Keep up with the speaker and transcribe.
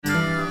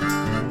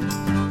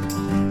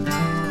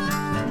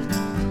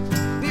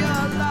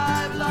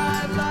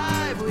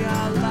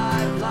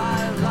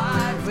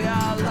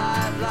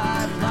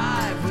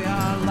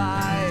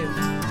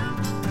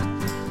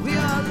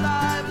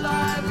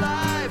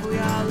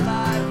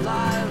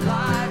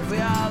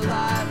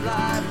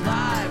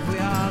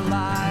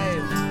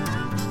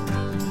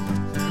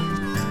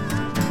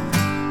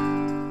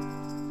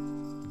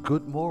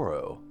Good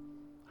morrow.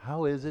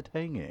 How is it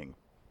hanging?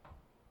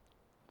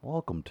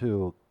 Welcome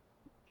to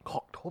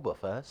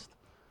Cocktoberfest.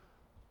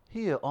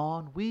 Here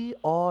on We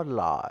Are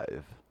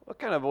Live. What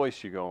kind of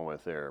voice you going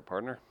with there,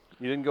 partner?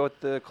 You didn't go with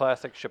the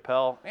classic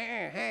Chappelle?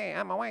 Hey,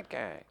 I'm a white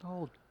guy.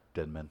 Oh,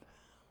 Denman.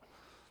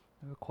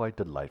 You're quite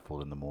delightful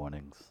in the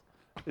mornings.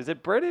 Is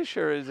it British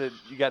or is it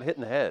you got hit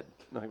in the head?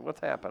 Like,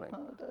 what's happening?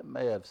 I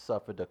may have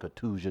suffered a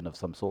contusion of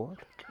some sort.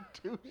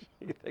 You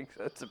think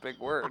that's a big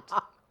word?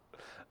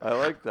 I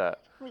like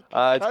that.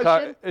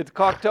 It's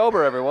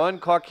Cocktober, everyone.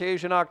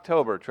 Caucasian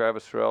October.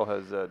 Travis Terrell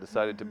has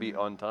decided to be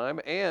on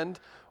time and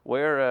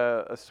wear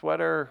a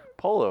sweater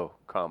polo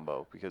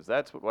combo because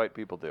that's what white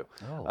people do.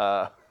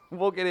 Oh.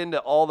 We'll get into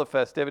all the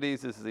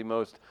festivities. This is the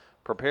most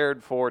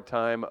prepared for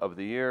time of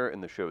the year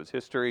in the show's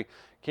history.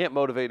 Can't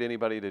motivate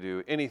anybody to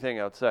do anything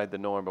outside the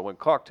norm, but when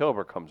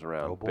Cocktober comes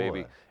around,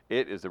 baby,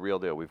 it is the real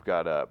deal. We've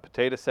got a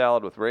potato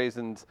salad with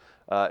raisins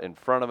in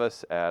front of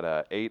us at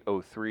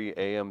 8:03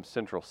 a.m.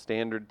 Central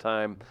Standard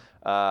Time.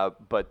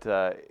 But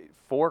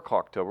for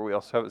Cocktober, we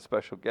also have a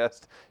special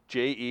guest,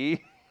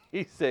 J.E.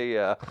 He's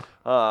a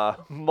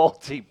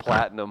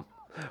multi-platinum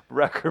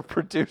record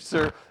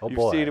producer.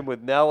 You've seen him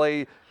with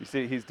Nelly. You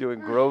see he's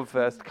doing Grove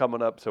Fest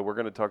coming up, so we're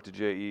going to talk to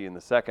J.E. in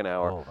the second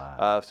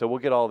hour. So we'll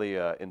get all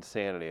the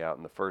insanity out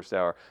in the first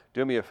hour.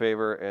 Do me a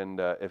favor, and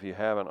if you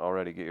haven't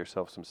already, get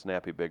yourself some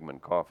Snappy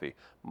Bigman coffee.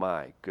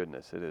 My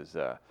goodness, it is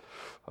a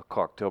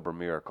Cocktober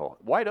miracle.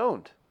 White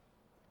owned.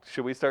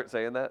 Should we start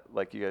saying that?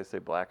 Like you guys say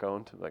black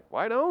owned? Like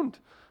white owned?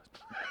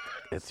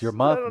 It's your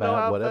month,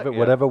 man.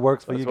 Whatever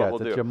works for you guys.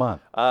 It's your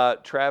month.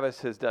 Travis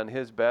has done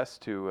his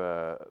best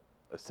to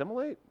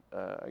assimilate,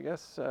 I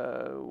guess,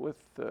 with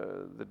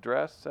the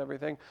dress,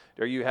 everything.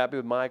 Are you happy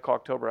with my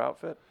Cocktober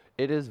outfit?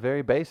 It is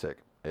very basic.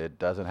 It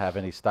doesn't have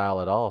any style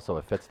at all, so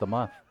it fits the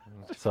month.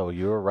 So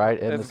you're right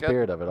in the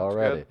spirit of it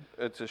already.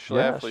 It's a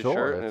Schlafly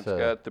shirt, and it's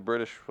got the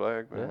British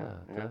flag.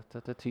 Yeah,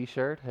 it's a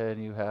T-shirt,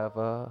 and you have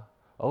a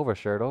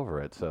overshirt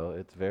over it, so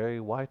it's very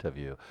white of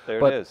you.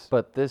 It is.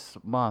 But this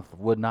month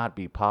would not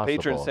be possible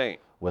Patron saint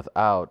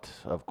without,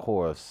 of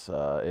course,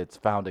 its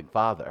founding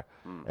father,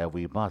 and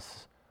we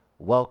must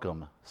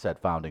welcome said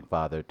founding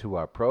father to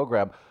our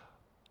program.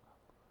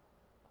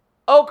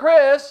 Oh,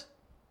 Chris!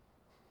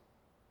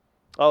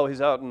 Oh,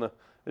 he's out in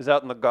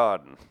the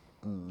garden.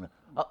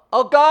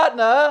 Oh,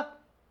 Gardner!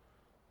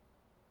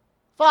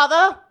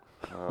 Father?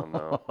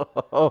 Oh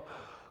no.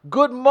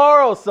 Good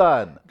morrow,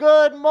 son.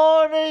 Good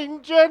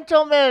morning,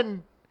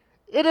 gentlemen.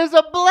 It is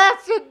a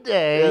blessed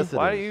day. Yes,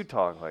 Why do you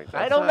talk like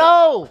that? I don't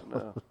know.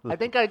 No. I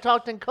think I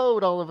talked in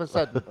code all of a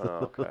sudden.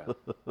 Oh,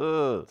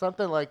 okay.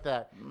 Something like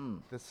that.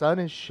 The sun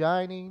is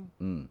shining.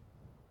 Mm.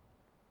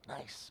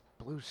 Nice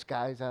blue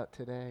skies out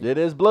today. It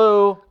is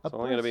blue. It's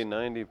only going to be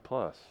 90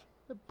 plus.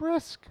 A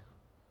brisk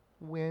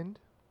wind.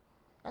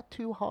 Not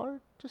too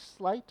hard, just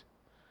slight.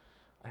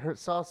 I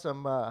saw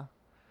some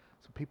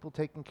people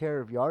taking care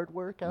of yard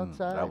work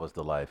outside. That was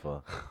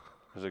delightful.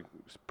 There's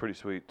a pretty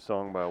sweet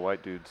song by a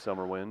white dude,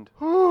 Summer Wind.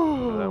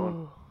 Remember that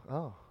one?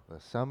 Oh, the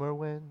summer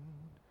wind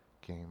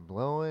came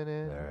blowing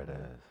in. There it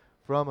is.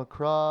 From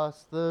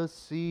across the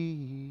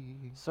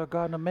sea. So,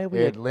 Gardner, may we...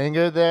 It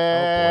lingered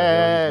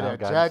there to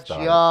touch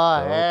your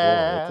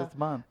hair It's its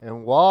month.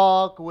 and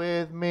walk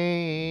with It's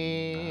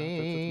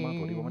me. its month.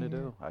 What do you want me to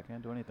do? I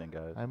can't do anything,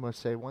 guys. I must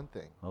say one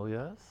thing. Oh,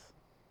 yes?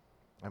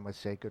 I must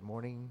say good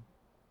morning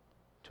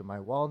to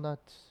my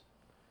walnuts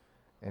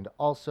and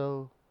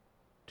also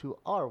to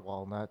our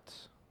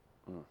walnuts.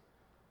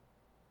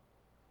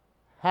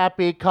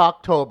 Happy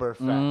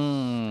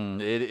Cocktoberfest.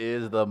 It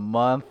is the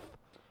month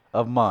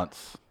of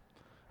months.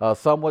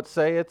 Some would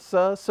say it's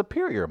a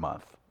superior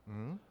month.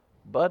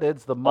 But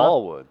it's the month...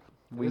 All would.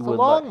 It's a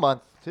long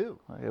month, too.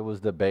 It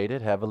was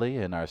debated heavily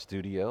in our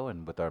studio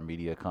and with our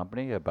media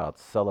company about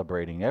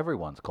celebrating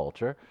everyone's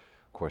culture.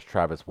 Of course,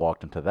 Travis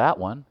walked into that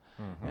one.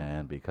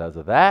 And because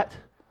of that,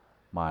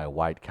 my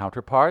white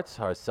counterparts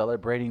are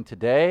celebrating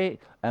today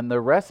and the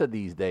rest of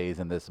these days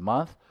in this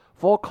month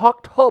for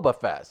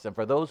Cocktoberfest. And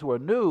for those who are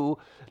new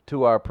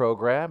to our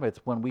program,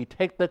 it's when we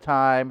take the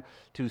time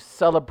to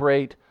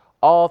celebrate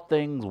all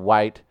things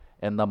white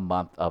in the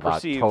month of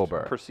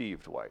October.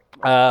 Perceived white.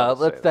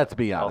 Let's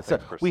be honest.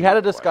 We had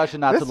a discussion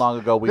not too long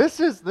ago.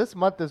 This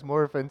month is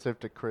more offensive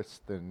to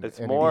Chris than It's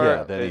anything more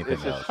else. than anything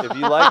else. If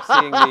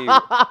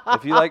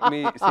you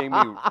like seeing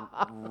me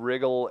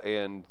wriggle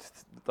and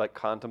like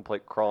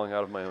contemplate crawling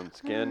out of my own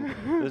skin,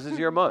 this is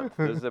your month.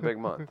 This is a big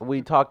month.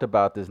 We talked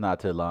about this not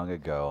too long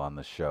ago on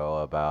the show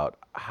about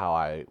how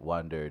I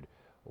wondered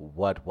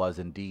what was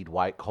indeed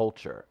white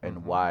culture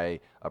and why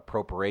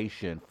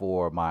appropriation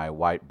for my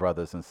white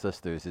brothers and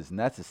sisters is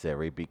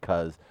necessary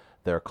because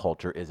their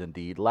culture is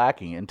indeed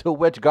lacking. And to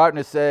which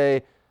Gardner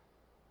say,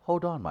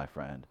 hold on, my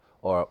friend,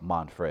 or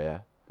mon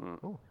frere.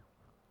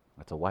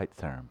 That's a white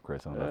term,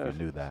 Chris. I don't know if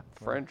you knew that.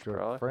 French,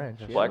 probably.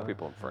 French, Black yeah.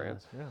 people in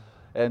France. Yeah.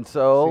 And See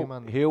so 'em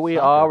on the here we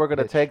soccer are. We're going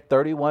to pitch. take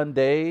 31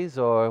 days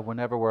or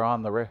whenever we're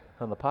on the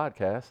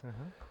podcast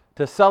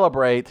to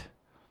celebrate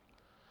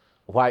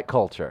white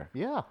culture.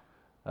 Yeah.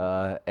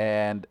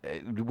 And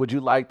would you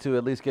like to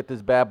at least get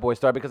this bad boy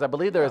started? Because I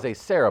believe there is a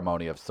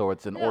ceremony of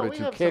sorts in Yeah, order we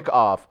to have kick some-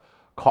 off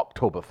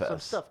Cocktoberfest. Some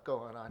stuff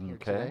going on here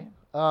Okay.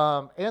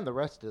 today. And the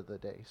rest of the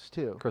days,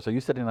 too. Chris, are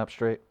you sitting up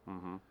straight?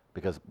 Mm-hmm.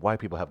 Because white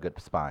people have good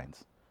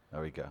spines.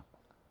 There we go.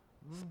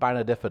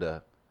 Spina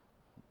bifida.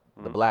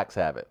 The blacks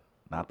have it,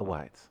 not the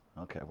whites.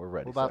 Okay, we're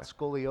ready. What about sir.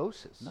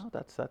 scoliosis? No,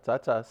 that's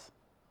us.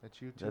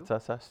 That's you, too? That's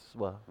us as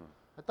well.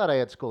 I thought I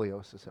had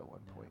scoliosis at one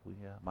point.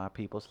 My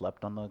people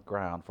slept on the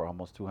ground for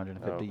almost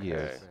 250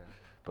 years. Okay.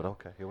 But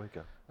okay, here we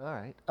go. All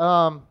right.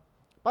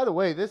 By the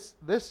way, this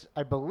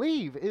I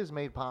believe is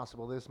made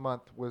possible this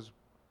month was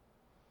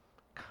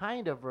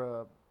kind of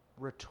a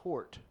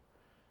retort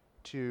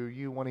to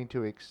you wanting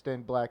to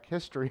extend Black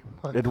History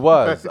Month. It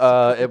was.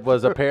 It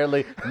was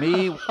apparently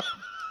me.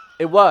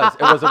 It was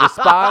a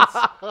response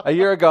a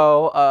year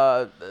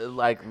ago.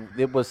 Like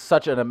it was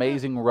such an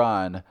amazing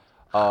run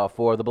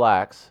for the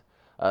blacks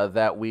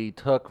that we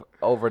took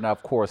over now,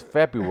 of course,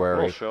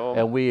 February, We'll show 'em.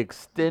 and we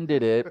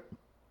extended it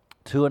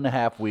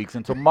 2.5 weeks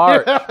into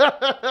March.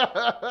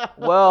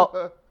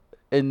 Well,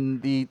 in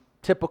the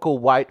typical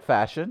white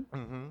fashion,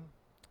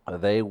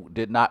 they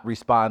did not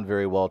respond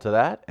very well to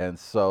that, and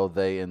so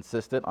they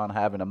insisted on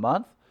having a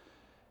month.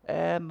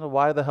 And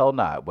why the hell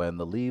not? When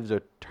the leaves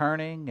are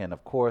turning, and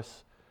of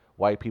course,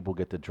 white people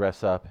get to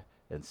dress up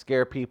and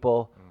scare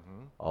people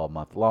all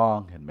month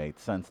long, it made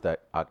sense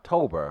that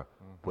October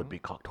would be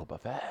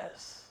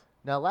Cocktoberfest.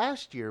 Now,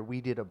 last year we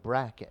did a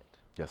bracket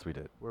Yes, we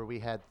did. where we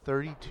had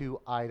 32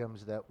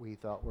 items that we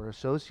thought were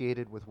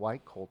associated with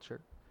white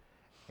culture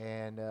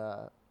and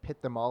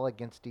pit them all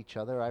against each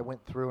other. I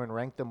went through and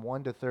ranked them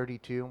 1 to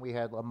 32, and we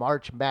had a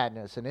March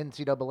Madness, an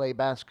NCAA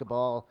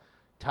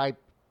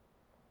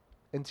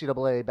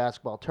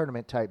basketball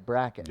tournament type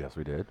bracket. Yes,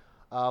 we did.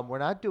 We're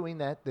not doing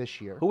that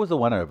this year. Who was the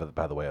winner,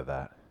 by the way, of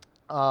that?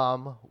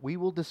 We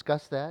will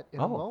discuss that in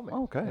a moment.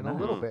 Okay. In a nice.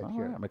 little bit All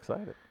here. right, I'm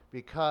excited.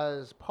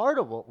 Because part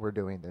of what we're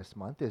doing this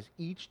month is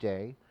each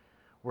day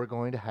we're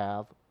going to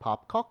have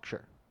pop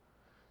culture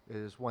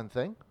is one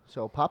thing.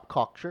 So pop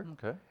culture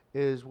Okay.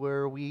 is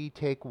where we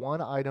take one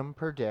item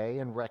per day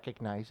and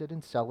recognize it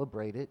and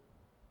celebrate it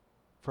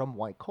from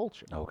white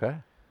culture. Okay.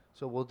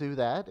 So we'll do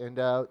that. And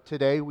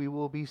today we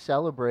will be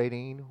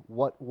celebrating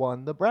what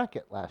won the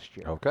bracket last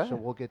year. Okay. So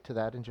we'll get to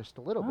that in just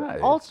a little Nice.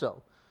 bit.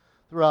 Also,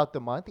 throughout the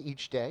month,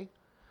 each day,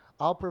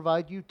 I'll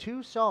provide you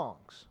 2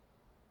 songs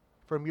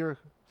for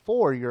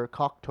your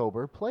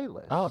Cocktober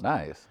playlist. Oh,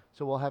 nice.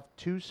 So we'll have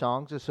 2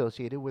 songs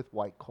associated with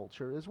white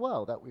culture as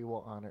well that we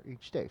will honor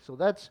each day. So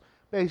that's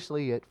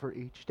basically it for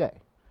each day.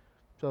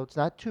 So it's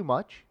not too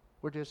much.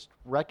 We're just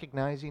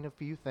recognizing a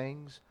few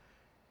things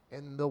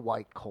in the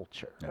white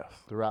culture Yes.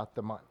 throughout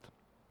the month.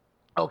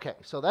 Okay,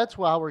 so that's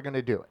how we're going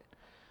to do it.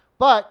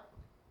 But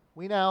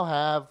we now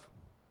have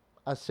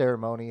a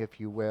ceremony, if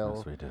you will,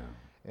 Yes, we do.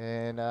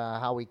 and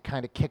how we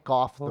kind of kick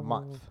off the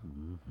month.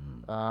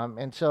 Mm-hmm.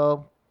 And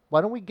so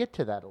why don't we get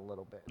to that a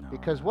little bit? All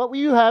Because right. what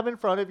you have in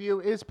front of you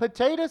is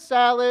potato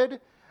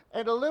salad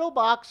and a little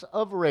box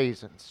of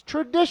raisins.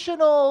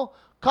 Traditional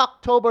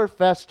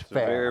Cocktoberfest It's a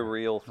fare. very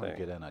real Let me thing.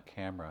 get in a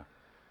camera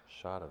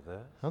shot of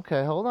this.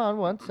 Okay, hold on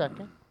one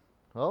second.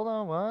 Hold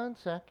on one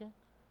second.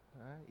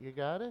 All right, you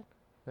got it?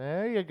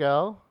 There you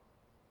go.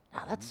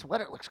 Now, that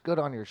sweater looks good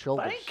on your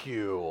shoulders. Thank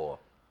you.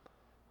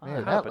 Man, What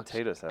that kind of looks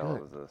potato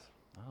salad good. is this?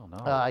 I don't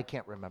know. I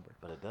can't remember.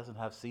 But it doesn't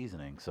have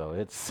seasoning, so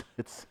it's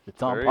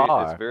on Very,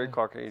 par. it's very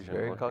Caucasian.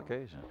 Very looking.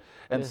 Caucasian.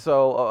 And Yeah.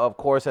 so, of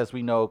course, as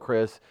we know,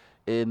 Chris,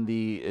 in the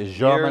Years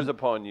German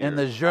upon years. in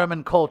the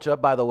German culture,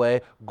 by the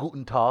way,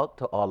 Guten Tag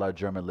to all our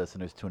German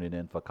listeners tuning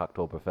in for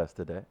Cocktoberfest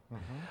today.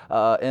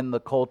 In the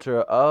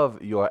culture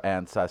of your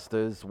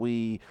ancestors,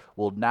 we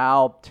will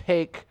now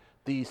take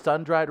the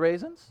sun-dried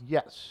raisins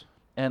Yes.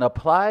 and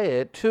apply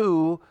it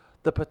to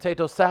the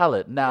potato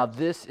salad. Now,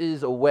 this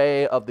is a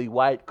way of the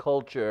white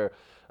culture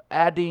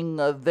adding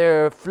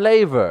their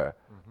flavor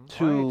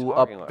Why are you to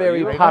talking a like- very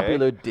are you okay?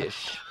 popular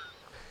dish.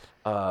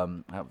 I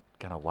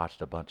kind of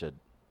watched a bunch of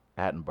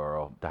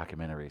Attenborough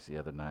documentaries the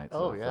other night, so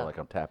Oh, I yeah. feel like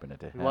I'm tapping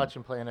into You him.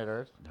 watching Planet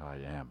Earth? Oh, I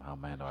am. Oh,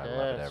 man, do I love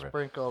it Okay, ever.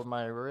 sprinkle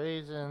my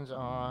raisins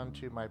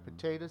onto my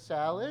potato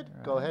salad.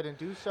 Go ahead and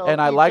do so. And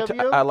I each like of to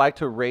you. I like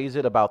to raise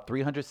it about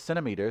 300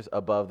 centimeters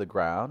above the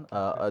ground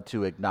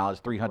to acknowledge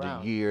 300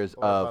 Ground years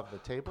or of above the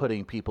table?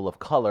 putting people of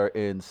color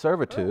in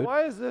servitude.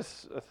 Why is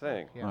this a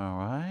thing? Yeah. All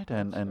right,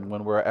 and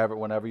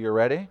whenever you're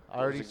ready,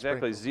 Already There's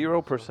exactly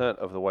sprinkled. 0%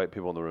 of the white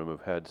people in the room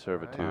have had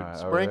servitude. All right.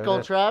 Sprinkle,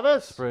 Already.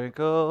 Travis.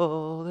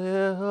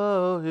 sprinkle.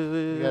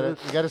 You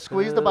gotta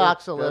squeeze the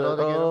box a little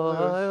to get 'em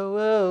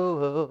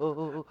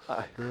loose.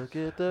 Look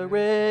at the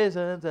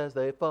raisins as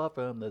they fall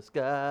from the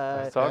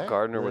sky. I saw Okay.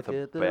 Gardner with Look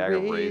a at the bag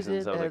of raisins.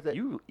 raisins I was as like, they-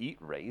 "You eat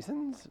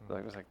raisins?"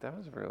 I was like, "That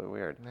was really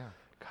weird." Yeah.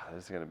 God,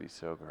 this is gonna be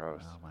so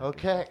gross. Oh, my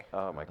Okay.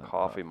 Oh, my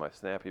coffee, my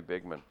Snappy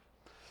Bigman.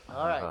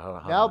 All right. hold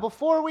on, hold Now, on.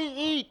 before we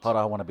eat. Hold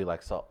on, I want to be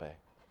like Salt Bay.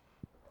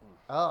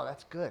 Oh,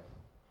 that's good.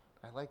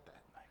 I like that.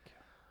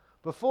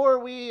 Before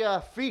we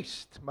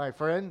feast, my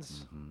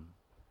friends,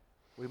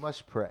 we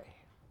must pray.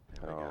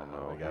 Here we Oh, go.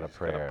 no, We got a he's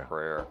prayer.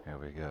 prayer. Here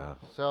we go.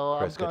 So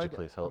Chris, could I'm you going,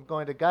 please I'm hold?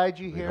 going to guide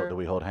you Do here.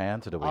 we hold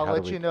hands, or do we? I'll how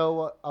let do we, you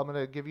know. I'm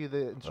going to give you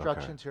the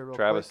instructions here real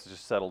Travis quick.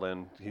 just settled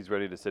in. He's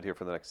ready to sit here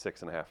for the next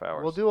 6.5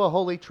 hours. We'll do a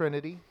Holy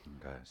Trinity.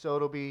 Okay. So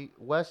it'll be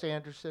Wes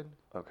Anderson,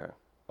 Okay.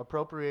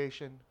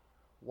 appropriation,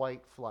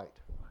 white flight.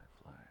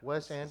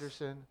 Wes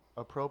Anderson,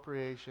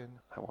 appropriation,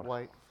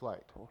 white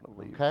flight. I want to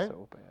leave Okay?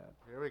 so bad.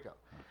 Here we go.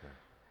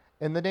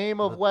 In the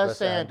name of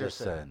Wes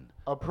Anderson,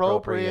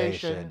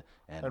 appropriation,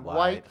 and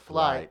white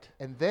flight.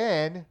 And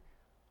then,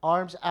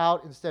 arms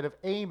out, instead of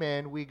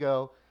amen, we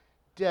go,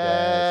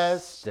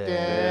 destined.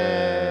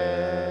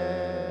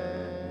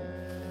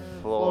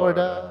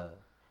 Florida.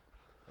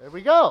 There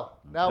we go.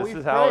 Now This we've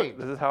is how prayed.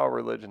 this is how a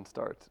religion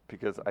starts,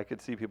 because I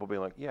could see people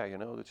being like, yeah,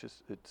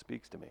 it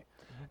speaks to me.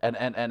 And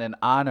in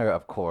honor,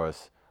 of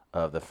course,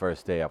 of the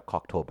first day of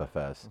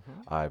Cocktoberfest,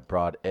 I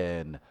brought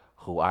in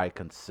who I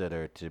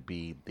consider to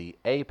be the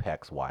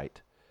apex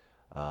white,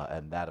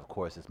 and that, of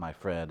course, is my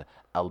friend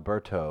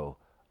Alberto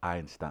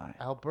Einstein.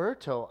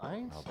 Alberto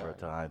Einstein.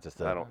 Alberto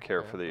Einstein. I don't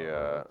care for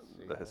the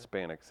see.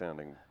 Hispanic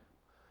sounding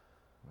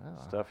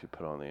Wow. stuff you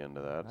put on the end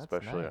of that, That's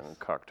especially nice. on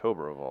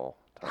Cocktober of all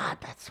time. God,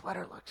 that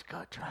sweater looks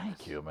good, Travis.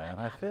 Thank you, man.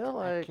 I feel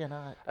I like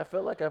cannot. I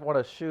want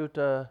to shoot.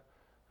 I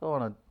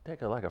want to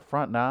take a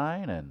front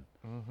nine and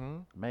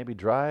maybe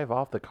drive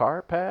off the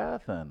cart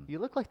path and. You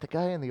look like the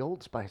guy in the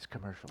Old Spice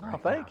commercial. Oh,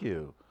 right thank now.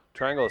 you.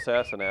 Triangle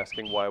Assassin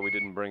asking why we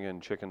didn't bring in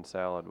chicken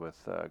salad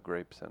with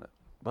grapes in it.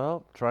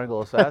 Well,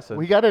 Triangle Assassin.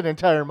 We got an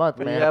entire month,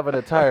 we man. have an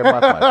entire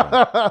month, my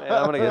friend. Man,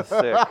 I'm gonna get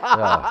sick. Yeah.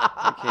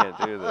 I can't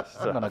do this.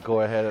 I'm gonna go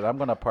ahead and I'm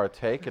gonna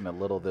partake in a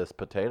little of this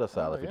potato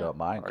salad if you yeah. don't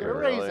mind. Are Get a you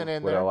Chris. really? raisin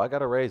in Well, there. I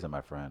got a raisin,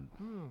 my friend.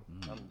 I'm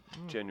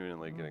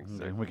genuinely getting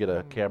sick. Can we get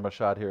a camera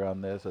shot here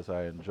on this as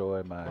I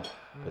enjoy my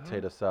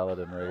potato salad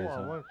and Hold on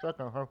raisin? 1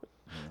 second, huh?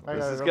 I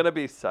This gotta is go. gonna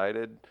be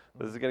cited.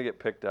 This is gonna get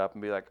picked up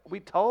and be like, "We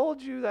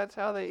told you that's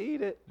how they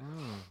eat it."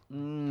 Look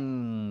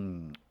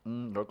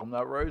on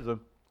that raisin.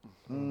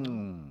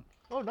 Mmm.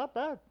 Oh, not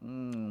bad.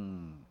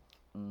 Mmm.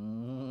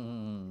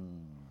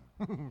 Mmm.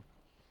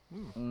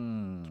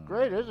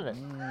 Great, isn't it?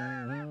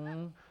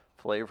 Mmm.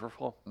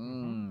 Flavorful.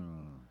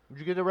 Did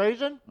you get the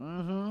raisin?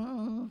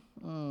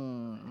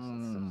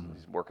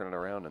 He's working it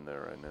around in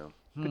there right now.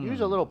 Could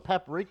use a little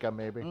paprika,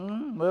 maybe.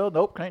 Well,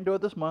 nope, can't do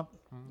it this month.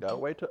 Gotta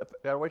wait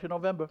till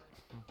November.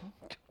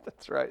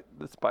 That's right.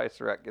 The spice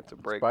rack gets a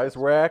break. Spice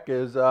rack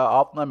is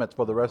off limits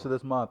for the rest of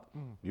this month.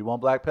 You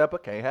want black pepper?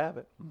 Can't have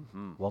it.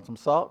 Want some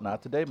salt?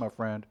 Not today, my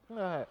friend.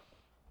 That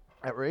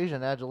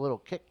raisin adds a little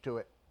kick to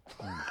it.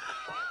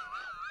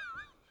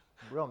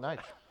 Real nice.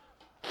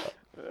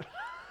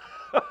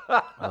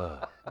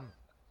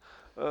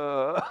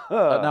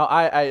 Now,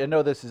 I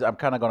know this is, I'm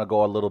kind of going to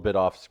go a little bit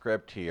off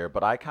script here,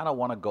 but I kind of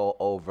want to go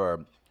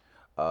over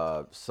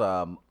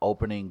some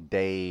opening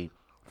day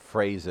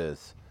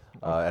phrases.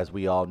 As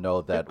we all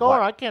know that. Keep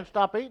going. I can't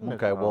stop eating it.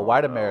 Okay, well,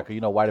 white America,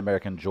 white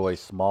America enjoys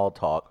small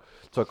talk.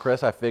 So,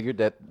 Chris, I figured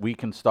that we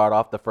can start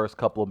off the first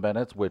couple of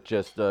minutes with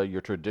just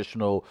your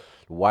traditional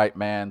white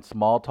man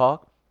small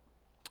talk.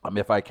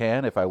 If I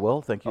can, if I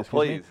will. Thank you.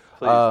 Excuse me.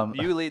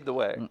 Please. You lead the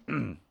way.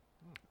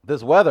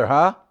 This weather,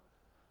 huh?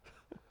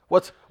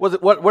 What does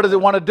it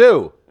want to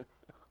do?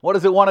 What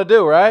does it want to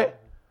do, right?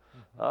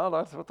 Oh,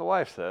 that's what the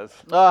wife says.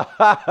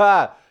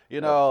 You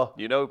know,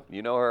 You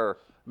know her.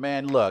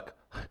 man, look,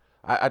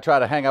 I try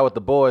to hang out with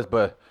the boys,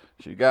 but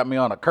she got me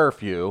on a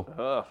curfew.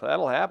 Oh,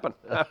 that'll happen.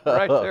 I'm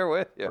right there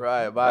with you.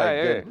 Right, my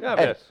Hey, goodness. yeah,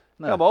 Hey, man,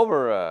 no. come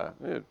over.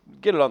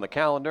 Get it on the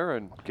calendar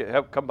and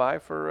come by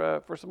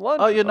for some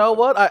lunch. Oh, or you know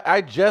something. what?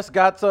 I just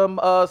got some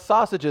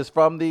sausages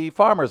from the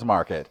farmer's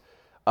market.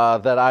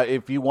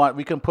 If you want,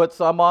 we can put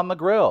some on the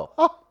grill.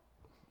 Oh.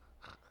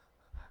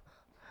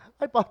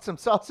 I bought some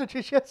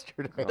sausages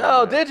yesterday.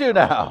 Oh, did you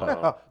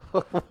now?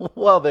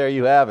 Well, there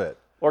you have it.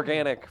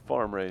 Organic,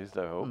 farm raised,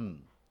 I hope.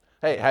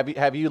 Hey,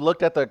 have you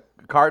looked at the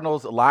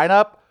Cardinals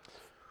lineup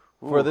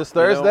for Ooh, this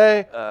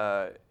Thursday?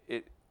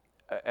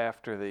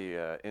 After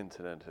the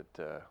incident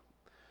at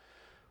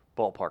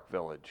Ballpark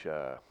Village,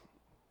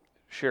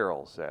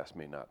 Cheryl's asked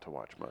me not to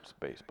watch much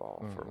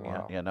baseball for a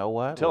while. You know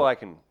what? Until I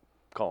can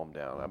calm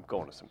down. I'm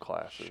going to some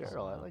classes.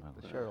 Cheryl, I like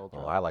the Cheryl.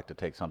 Well, I like to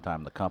take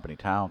sometime the company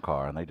town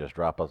car, and they just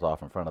drop us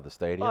off in front of the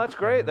stadium. Oh, that's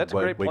great. That's a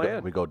great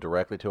plan. We go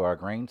directly to our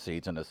green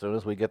seats, and as soon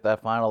as we get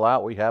that final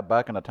out, we head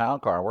back in the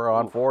town car, and we're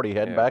on 40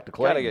 heading back to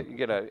Clayton. You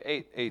get an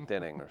eighth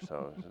inning or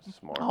so. It's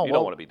smart. Oh, You well-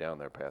 don't want to be down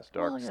there past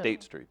dark Well, yeah.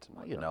 State Streets. And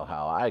You whatnot. know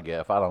how I get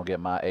if I don't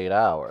get my 8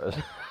 hours.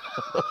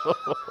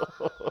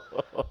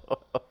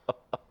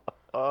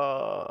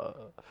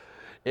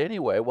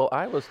 Anyway, well,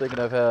 I was thinking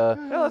of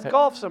Yeah, let's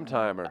golf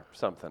sometime or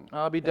something.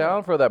 I'll be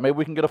down for that. Maybe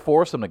we can get a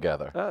foursome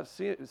together.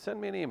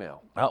 Send me an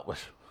email. Oh,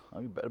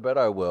 I bet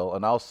I will,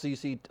 and I'll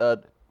CC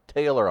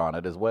Taylor on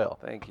it as well.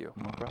 Thank you.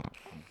 No problem.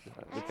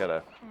 We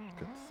gotta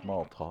Good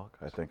small talk.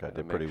 I think I did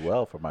make pretty sure-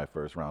 well for my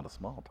first round of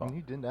small talk.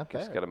 You didn't have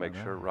just that. gotta make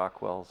sure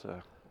Rockwell's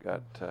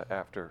got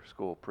after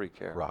school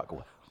pre-care.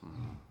 Rockwell.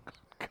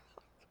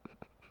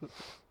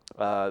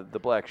 The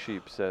Black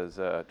Sheep says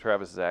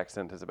Travis's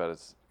accent is about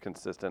as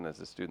consistent as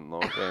his student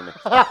loan payment.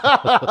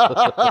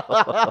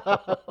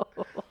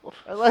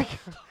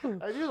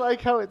 I do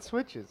like how it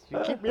switches. You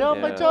keep me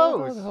on my Yeah.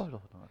 toes. I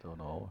don't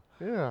know.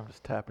 Yeah.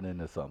 Just tapping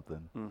into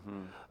something.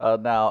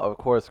 Mm-hmm. Now, of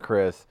course,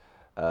 Chris,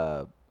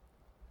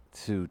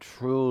 to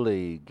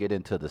truly get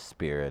into the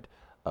spirit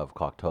of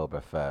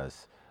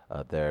Cocktoberfest,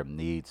 there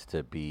needs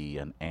to be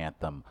an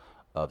anthem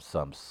of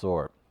some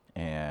sort.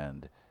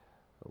 And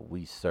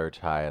we search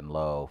high and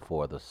low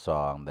for the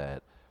song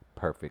that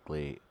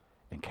perfectly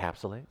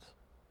encapsulates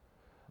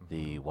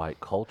the white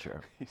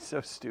culture. He's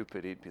so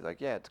stupid. He'd be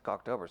like, "Yeah, it's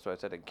Cocktober," so I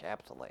said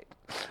encapsulate.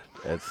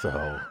 And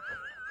so,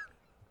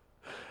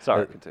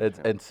 Sorry, continue.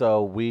 and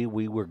so we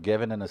were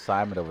given an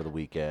assignment over the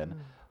weekend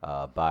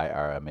by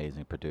our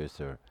amazing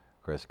producer,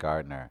 Chris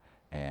Gardner.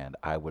 And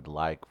I would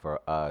like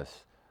for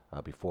us,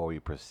 before we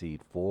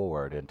proceed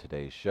forward in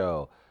today's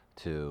show,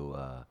 to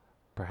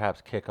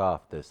perhaps kick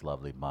off this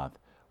lovely month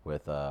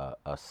with a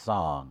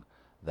song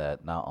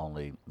that not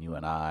only you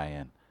and I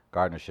and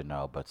Gardner should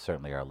know, but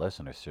certainly our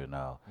listeners should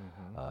know.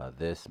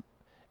 This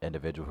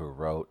individual who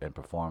wrote and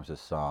performs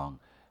this song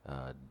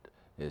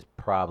is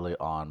probably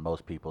on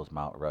most people's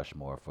Mount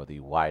Rushmore for the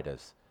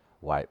whitest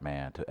white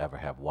man to ever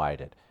have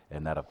whited.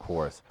 And that, of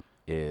course,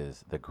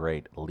 is the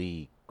great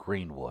Lee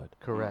Greenwood.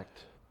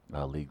 Correct.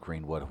 Lee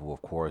Greenwood, who,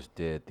 of course,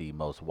 did the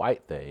most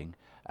white thing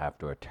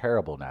after a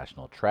terrible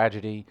national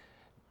tragedy,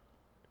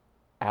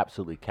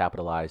 absolutely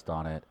capitalized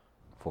on it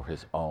for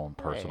his own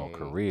personal Hey.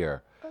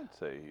 career. I'd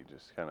say he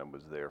just kind of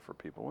was there for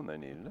people when they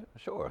needed it.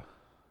 Sure.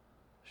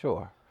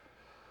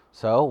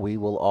 So we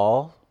will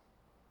all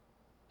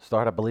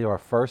start, I believe,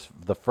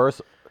 the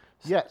first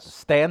Yes.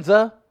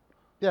 stanza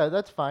Yeah,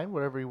 that's fine.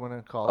 Whatever you want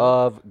to call it.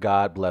 of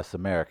God Bless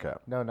America.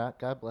 No, not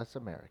God Bless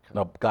America.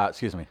 No,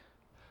 excuse me.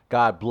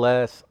 God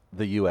Bless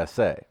the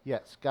USA.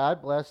 Yes,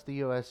 God bless the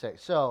USA.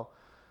 So,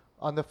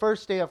 on the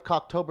first day of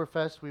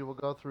Cocktoberfest, we will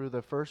go through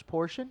the first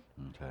portion,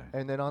 Okay.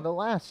 and then on the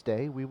last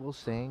day, we will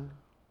sing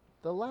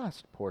the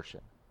last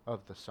portion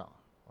of the song.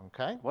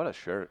 Okay? What a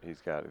shirt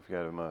he's got. If you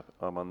got him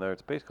on there,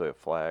 it's basically a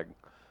flag,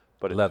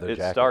 but Leather it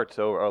jacket. starts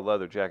over a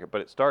leather jacket,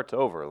 but it starts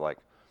over like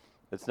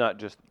it's not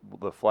just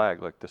the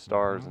flag, like the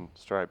stars and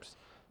stripes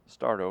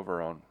start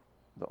over on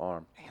the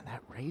arm. Man,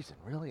 that raisin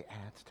really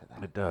adds to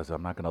that. It does.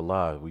 I'm not gonna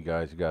lie. You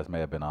guys may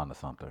have been onto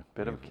something.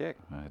 Bit of a kick.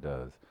 It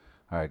does.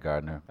 All right,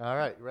 Gardner. All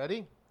right,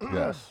 ready?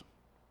 Yes.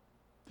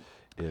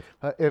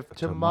 If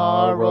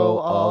tomorrow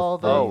all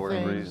the Oh, we're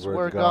things breezing.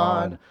 were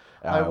gone,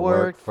 I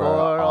worked for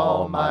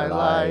all my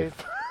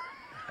life,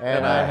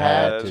 and I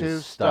had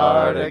to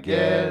start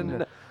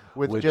again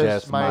with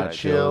just my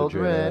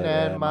children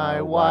and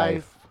my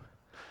wife.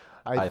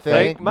 I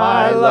thank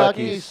my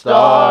lucky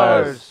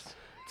stars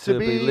to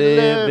be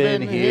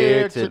living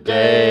here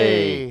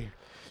today,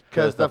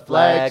 'cause the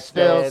flag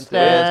still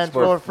stands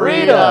for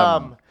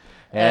freedom,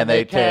 and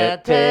they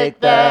can't take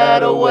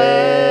that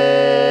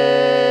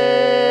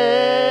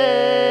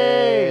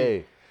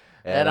away.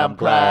 And I'm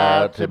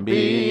glad to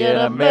be an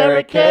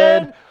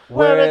American,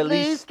 where at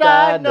least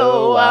I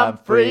know I'm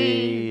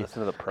free.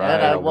 Listen to the pride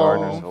And I in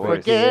Gardner's won't voice.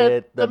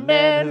 forget the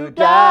man who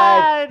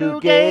died, who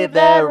gave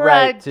that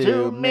right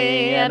to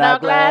me. And I'll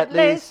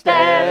gladly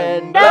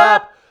stand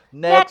up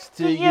next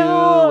to you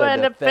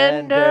and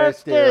defend her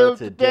still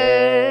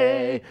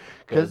today.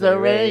 'Cause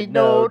there ain't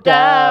no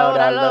doubt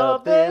I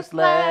love this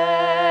land.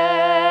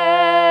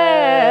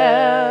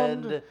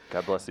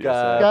 God bless you.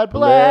 God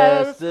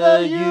bless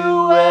the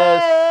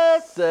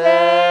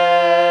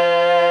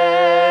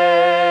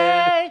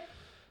USA.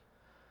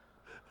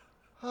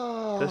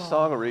 This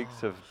song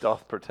reeks of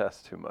doth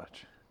protest too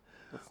much.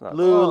 It's not.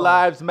 Blue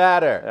Lives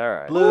Matter. All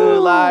right. Blue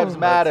Lives Let's-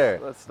 Matter.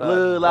 let's not-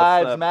 Blue let's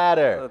Lives not-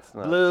 Matter. let's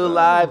not- Blue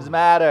Lives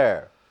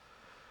Matter.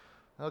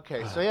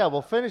 Okay, so yeah,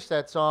 we'll finish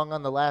that song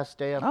on the last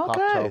day of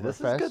Okay, this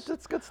is Cocktoberfest. good.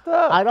 That's good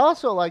stuff. I'd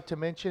also like to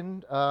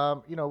mention,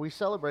 we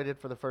celebrated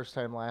for the first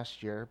time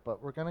last year,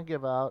 but we're going to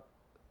give out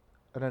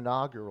an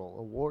inaugural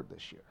award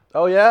this year.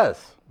 Oh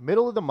yes.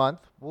 Middle of the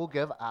month, we'll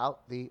give out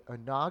the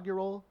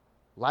inaugural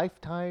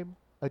Lifetime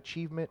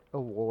Achievement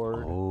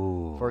Award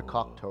for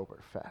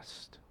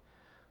Cocktoberfest.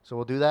 So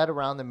we'll do that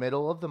around the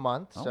middle of the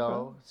month. So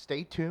Okay.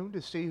 stay tuned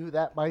to see who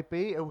that might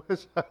be. It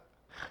was,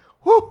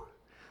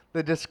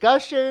 the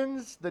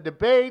discussions, the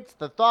debates,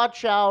 the thought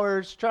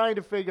showers, trying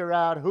to figure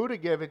out who to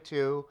give it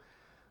to.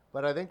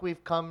 But I think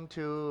we've come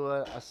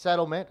to a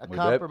settlement, a We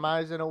did.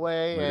 compromise in a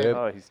way, We and did.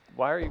 Oh,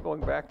 why are you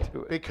going back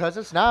to it? because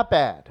it's not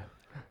bad.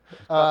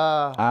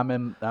 I'm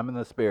in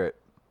the spirit.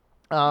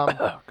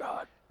 Oh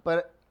God.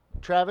 But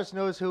Travis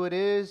knows who it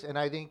is, and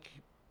I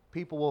think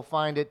people will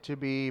find it to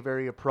be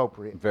very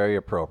appropriate. Very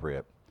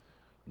appropriate.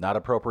 Not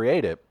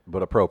appropriated,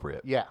 but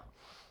appropriate. Yeah.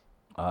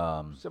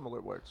 Similar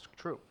words.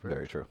 True.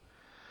 Very true.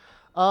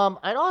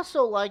 I'd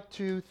also like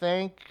to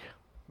thank,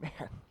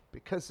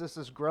 because this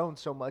has grown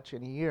so much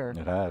in a year,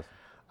 It has.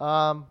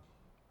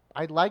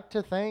 I'd like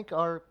to thank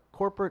our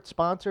corporate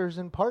sponsors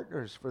and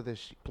partners for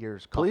this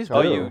year's Please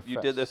Cocktoberfest. do. Oh,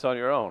 you did this on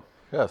your own.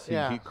 Yes,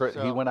 Yeah, he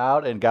so went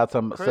out and got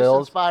some Chris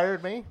sales.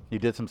 inspired me. He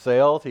did some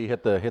sales. He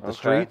hit the Okay.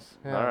 streets.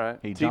 Yeah. All right.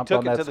 He So jumped took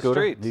on it that to the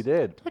scooter. streets. He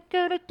did.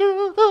 Taking it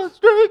to the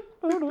street.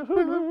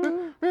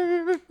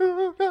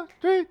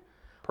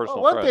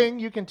 Personal One friend. thing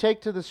you can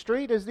take to the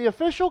street is the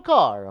official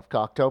car of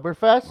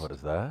Cocktoberfest, What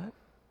is that?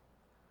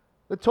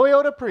 the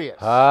Toyota Prius.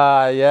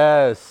 Ah,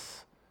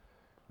 yes.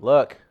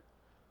 Look,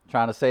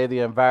 trying to save the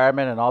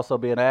environment and also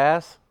be an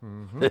ass.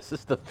 This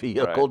is the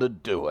vehicle Right. to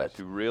do it. If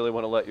you really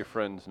want to let your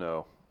friends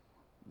know,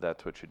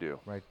 that's what you do.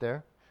 Right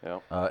there. Yeah.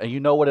 And you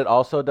know what it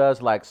also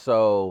does? Like,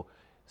 so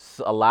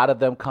a lot of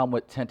them come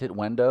with tinted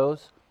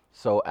windows.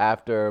 So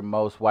after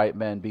most white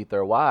men beat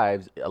their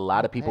wives, a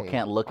lot of people Hey,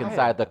 can't look why-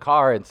 inside the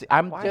car and see.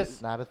 I'm why just,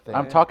 It's not a thing.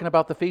 I'm talking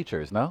about the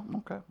features. No,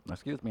 okay.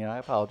 Excuse me. I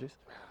apologize.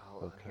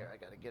 Here, I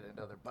gotta get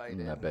another bite.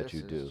 I bet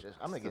you do.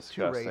 I'm gonna get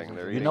two Disgusting. raisins.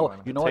 They're in You eating know-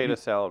 one. you know what potato you-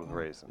 salad with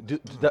raisins.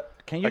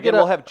 Can you Again, get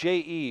we'll a? have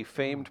J.E.,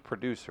 famed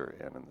producer,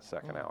 in the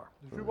second hour.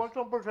 If you want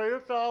some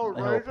potato salad,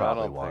 He'll raisins? I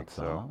probably don't want think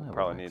so. some. That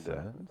Probably would need make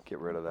to sense. get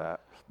rid of that.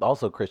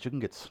 Also, Chris, you can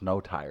get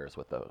snow tires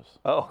with those.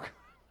 Oh,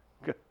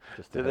 good.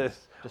 Just a Do heads-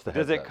 this. just a Does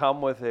heads it up.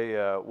 come with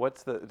a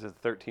what's the does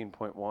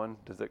 13.1?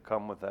 Does it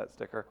come with that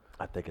sticker?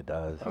 I think it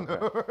does.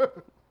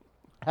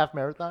 Half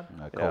marathon.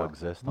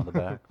 Coexist on the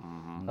back.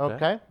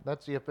 Okay,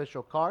 that's the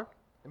official car.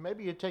 And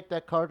maybe you take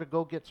that car to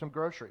go get some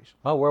groceries.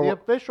 Oh, where? The wa-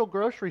 official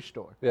grocery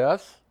store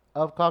Yes.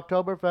 of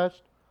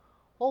Cocktoberfest,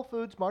 Whole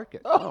Foods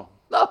Market. Oh,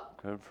 No.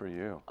 good for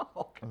you.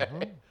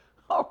 Okay.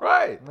 All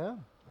right. Yeah.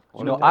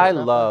 You know, I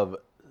love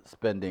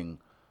spending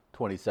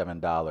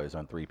 $27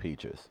 on 3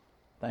 peaches.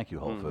 Thank you,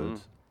 Whole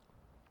Foods.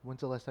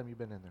 When's the last time you've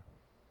been in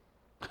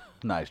there?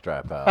 Nice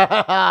try, pal.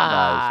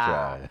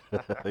 Nice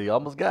try. You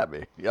almost got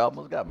me. You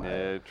almost got me.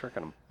 Yeah,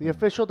 tricking them. The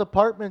official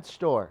department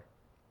store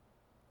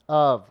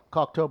of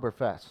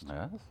Cocktoberfest,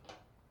 Yes,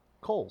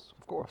 Kohl's.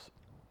 of course.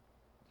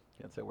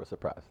 Can't say we're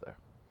surprised there.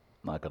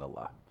 Not gonna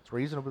lie. It's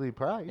reasonably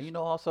priced. And you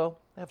know, also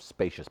they have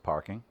spacious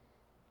parking.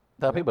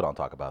 Now, people don't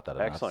talk about that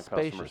enough. Excellent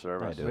customer Spacious.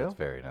 service. They do. Yeah. It's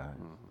very nice.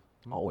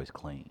 Always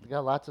clean. You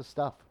got lots of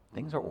stuff.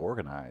 Things are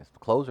organized.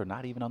 Clothes are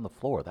not even on the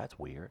floor. That's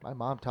weird. My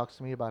mom talks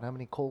to me about how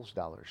many Kohl's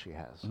dollars she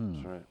has.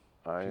 That's right.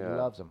 I She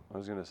loves 'em. I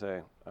was gonna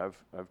say I've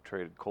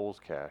traded Kohl's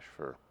cash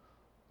for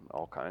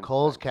all kinds.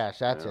 Kohl's of things. cash,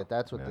 that's Yeah. it.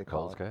 That's what Yeah, they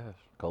call Kohl's it. cash.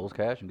 Kohl's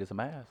cash and get some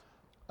ass.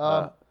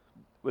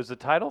 Was the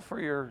title for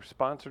your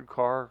sponsored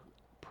car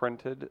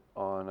printed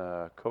on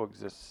a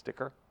Coexist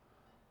sticker?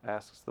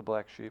 Asks the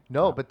black sheep.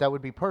 No, but that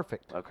would be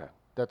perfect. Okay,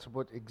 That's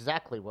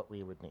exactly what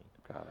we would need.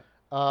 got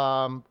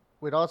it.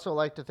 We'd also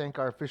like to thank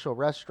our official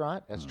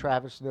restaurant, as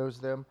Travis knows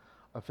them,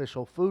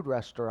 official food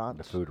restaurant,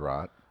 The food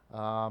rot.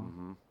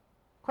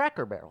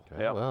 Cracker Barrel.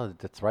 Okay, Yep. well,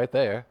 it's right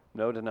there.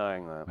 No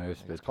denying that.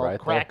 It's Called right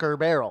Cracker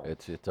Barrel. there.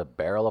 It's a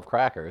barrel of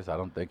crackers. I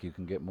don't think you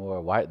can get more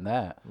white than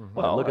that.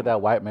 Well, Look at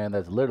that white man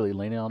that's literally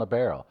leaning on a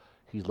barrel.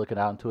 He's looking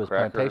out into his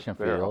Cracker plantation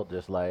Barrel. field,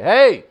 just like,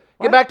 "Hey,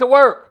 get back to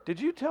work."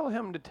 Did you tell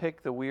him to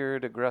take the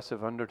weird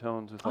aggressive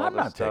undertones with all I'm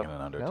this not stuff? taking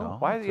an undertone.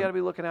 Why does he got to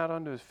be looking out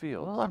onto his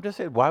field? Well, I'm just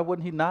saying, why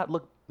wouldn't he not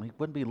look? He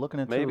wouldn't be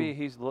looking into Maybe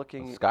he's a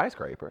looking.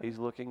 skyscraper. He's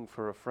looking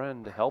for a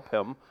friend to help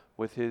him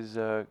with his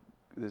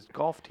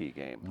golf tee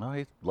game. No,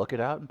 he's looking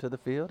out into the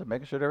field and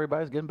making sure that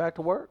everybody's getting back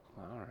to work.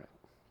 All right.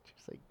 Did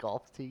you say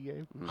golf tee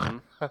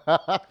game?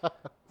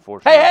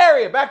 Fortunately, Hey,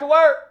 Harriet, back to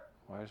work.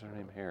 why is her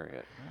name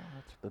Harriet? Well,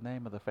 that's the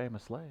name of the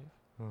famous slave.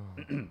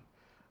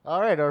 All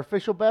right, our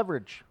official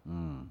beverage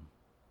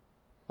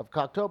of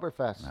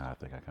Cocktoberfest. Nah, I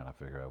think I kind of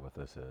figure out what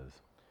this is.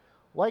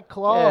 White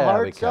Claw yeah,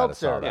 Hard we kind of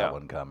saw Seltzer. that Yeah.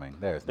 one coming.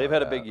 There's They've no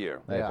had a doubt. big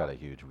year. They've Yeah. had a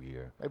huge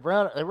year. They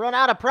run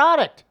out of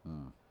product.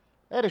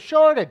 They had a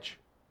shortage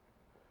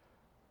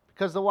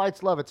because the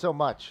whites love it so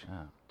much.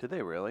 Did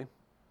they really?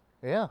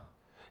 Yeah.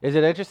 Is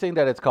it interesting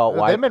that it's called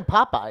white? Them and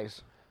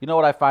Popeyes. You know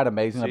what I find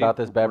amazing See, about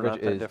this we're beverage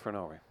not that is different,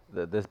 are we?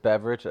 this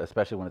beverage,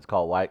 especially when it's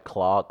called White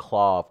Claw.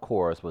 Claw, of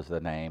course, was the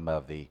name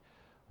of the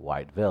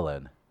white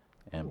villain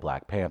in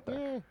Black Panther.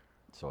 Yeah.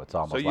 So it's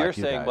almost So like you're you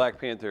saying guys- Black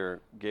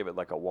Panther gave it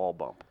like a wall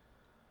bump?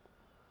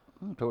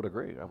 To a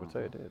degree, I would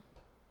say it did.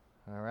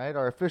 All right,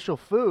 our official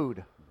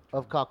food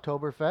of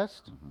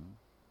Cocktoberfest.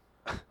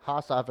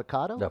 Haas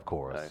avocado. Of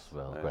course. Nice,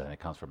 Well, nice. granted, it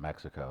comes from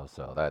Mexico,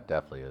 so that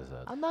definitely is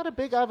a. I'm not a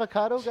big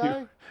avocado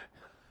guy.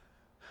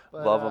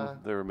 But, Love them.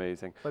 They're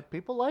amazing. But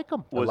people like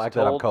them. I Was like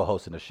that I'm told-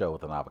 co-hosting a show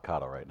with an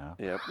avocado right now.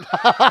 Yep.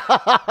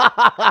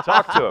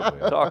 Talk to him.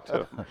 Talk to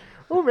him.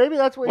 Oh, maybe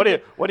that's what. What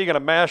are you gonna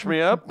mash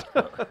me up?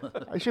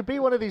 I should be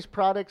one of these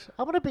products.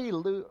 I'm gonna be.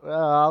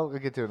 I'll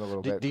get to it in a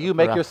little Do, bit. do you for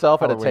make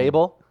yourself at a Halloween.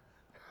 table?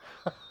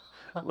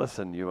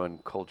 Listen, you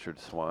uncultured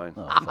swine.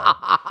 Oh,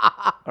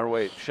 sorry. Or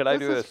wait, should I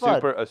This do is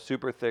fun. a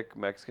super thick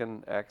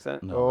Mexican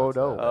accent? Oh, that's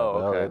no. not- Oh,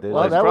 well, okay. it is-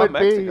 Well, he's that from would be.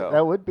 Mexico.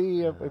 That would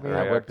be. I mean, Very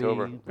that would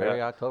October. be very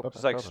Yeah. October.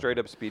 It's like October. straight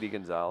up Speedy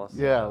Gonzalez.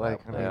 yeah,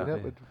 like I mean, Yeah.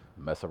 that would.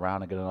 Mess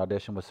around and get an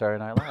audition with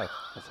Saturday Night Live.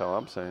 That's how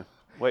I'm saying.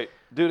 Wait,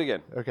 do it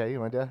again. Okay, you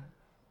want to?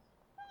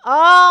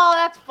 Oh,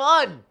 that's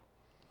fun.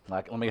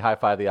 Like, let me high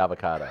five the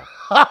avocado.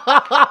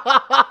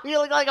 You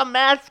look like a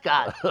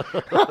mascot.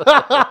 That's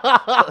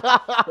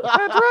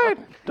right.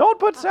 Don't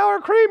put sour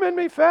cream in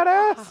me, fat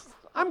ass.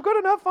 I'm good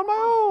enough on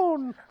my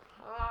own.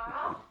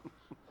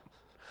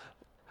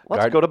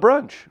 Let's go to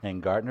brunch.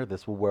 And Gardner,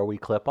 this is where we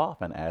clip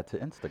off and add to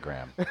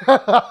Instagram.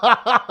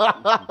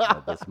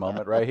 At this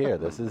moment right here,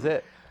 this is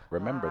it.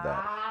 Remember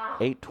that.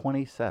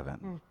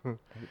 8:27.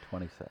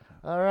 8:27.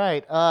 All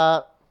right.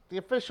 The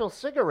official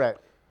cigarette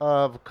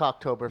of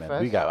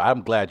Cocktoberfest. Man,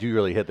 I'm glad you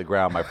really hit the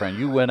ground, my friend.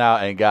 You went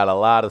out and got a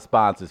lot of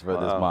sponsors for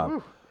this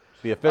month.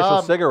 The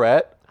official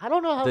cigarette. I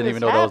don't know how Didn't this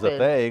even know that was a happened.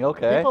 thing.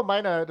 Okay. People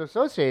might not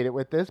associate it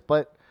with this,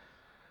 but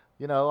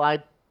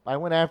I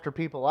went after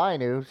people I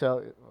knew.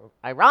 So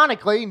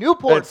ironically,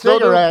 Newport It's still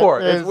cigarette.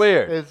 Newport. Is, It's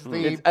weird. Is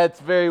the It's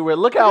very weird.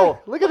 Look how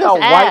look at how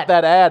this white ad.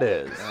 that ad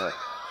is.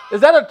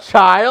 Is that a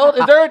child?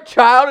 Is there a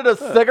child in a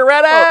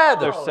cigarette ad?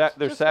 They're it's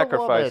they're just a woman.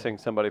 sacrificing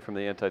somebody from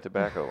the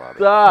anti-tobacco lobby.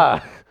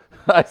 Ah,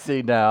 I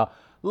see now.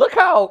 Look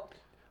how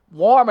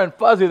warm and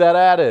fuzzy that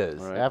ad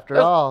is. Right. After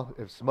That's all,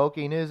 if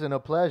smoking isn't a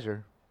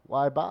pleasure,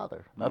 why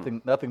bother?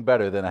 nothing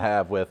better than to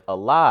have with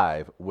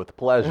Alive with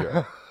pleasure.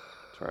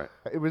 That's right.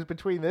 It was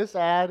between this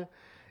ad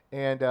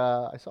and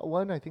I saw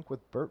one I think with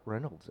Burt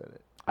Reynolds in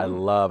it. I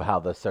love how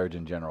the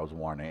Surgeon General's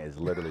warning is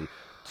literally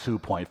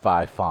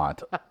 2.5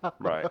 font.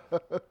 Right.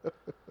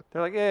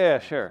 They're like, yeah,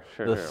 sure.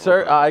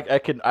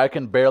 I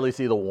can barely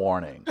see the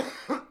warning.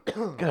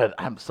 Good. Good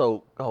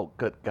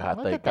God.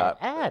 Look Thank at that God.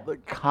 ad. The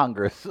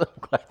Congress. I'm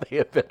glad they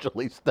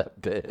eventually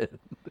stepped in.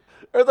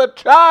 There's a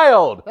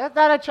child. That's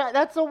not a child.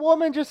 That's a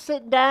woman just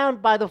sitting down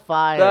by the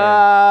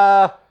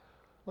fire.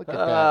 Look at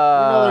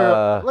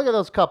that. Look at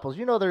those couples.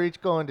 You know they're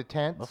each going to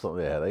tents. So,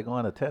 yeah, they go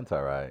into tents,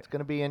 all right. It's going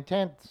to be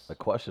intense. The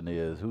question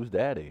is, who's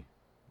daddy?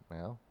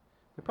 Well,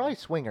 they're probably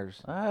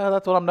swingers.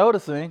 That's what I'm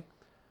noticing.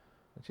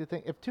 Don't you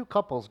think? If two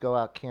couples go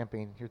out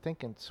camping, you're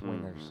thinking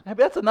swingers. Hey,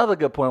 that's another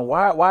good point.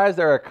 Why is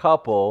there a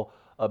couple,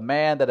 a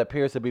man that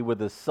appears to be with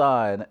his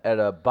son at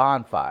a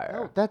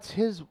bonfire? Oh, that's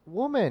his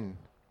woman.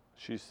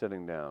 She's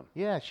sitting down.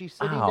 Yeah, she's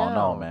I sitting don't down.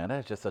 know, man.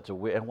 That's just such a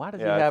weird. And why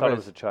does Yeah, he I have thought it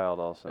his? was a child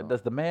also.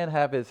 Does the man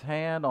have his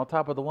hand on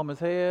top of the woman's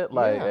head?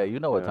 Like, Yeah. hey, you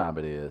know what Yeah. time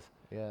it is.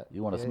 Yeah.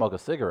 You want to yeah. smoke a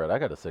cigarette? I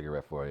got a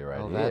cigarette for you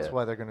right Oh, here. that's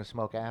why they're going to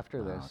smoke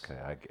after Oh, this. okay,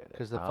 I get it.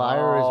 'Cause the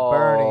fire is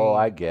burning. Oh,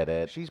 I get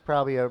it. She's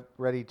probably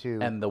ready to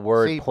And the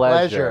word see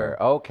pleasure.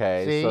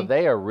 Okay, so See?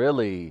 they are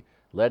really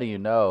letting you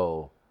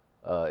know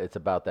it's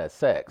about that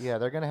sex. Yeah,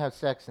 they're going to have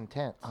sex in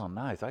tents. Oh,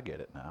 nice. I get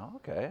it now.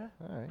 Okay.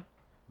 All right.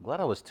 I'm glad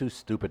I was too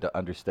stupid to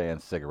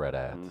understand cigarette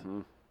ads.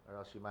 Mm-hmm. Or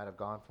else you might have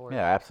gone for it.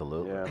 Yeah,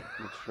 absolutely. Yeah,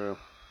 that's true.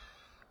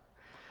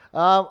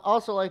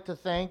 Also like to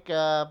thank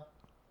our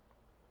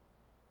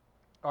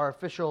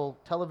official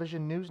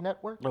television news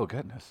network, Oh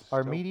goodness.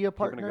 our Still media keeping it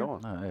partner.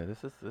 going. Oh, yeah,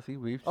 this. We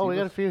We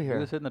got a few He here.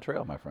 was hitting the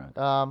trail, my friend.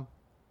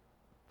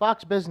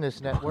 Fox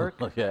Business Network.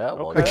 Yeah.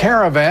 Well, The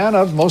caravan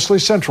of mostly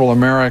Central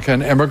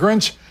American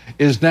immigrants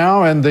is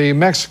now in the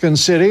Mexican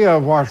city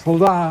of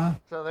Oaxaca.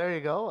 So there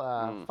you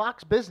go.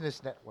 Fox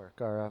Business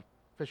Network, our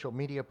official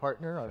media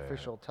partner, our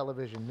official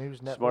television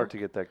news network. Smart to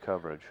get that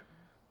coverage.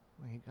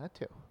 You got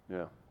to.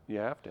 Yeah, you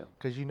have to.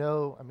 Because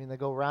they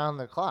go round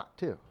the clock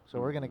too. So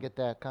we're going to get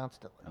that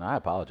constantly. And I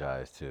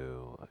apologize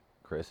to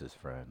Chris's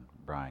friend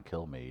Brian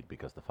Kilmeade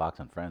because the Fox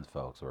and Friends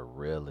folks were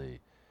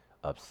really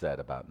upset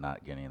about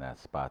not getting that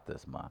spot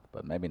this month.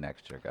 But maybe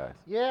next year, guys.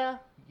 Yeah,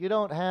 you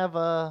don't have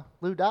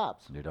Lou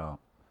Dobbs. You don't.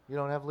 You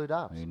don't have Lou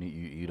Dobbs.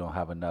 You don't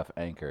have enough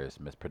anchors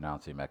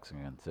mispronouncing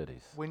Mexican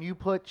cities. When you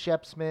put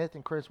Shep Smith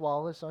and Chris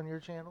Wallace on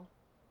your channel,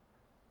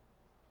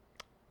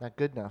 not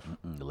good enough.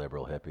 The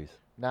liberal hippies.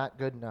 Not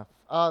good enough.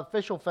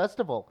 Official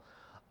festival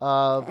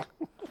of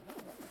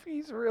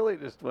He's really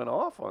just went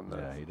off on this.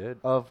 Yeah, he did.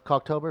 of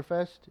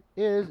Cocktoberfest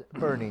is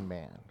Burning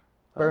Man.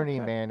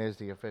 Burning Okay. Man is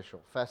the official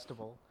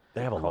festival.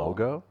 They have a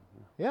logo.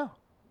 Yeah.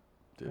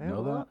 Didn't they have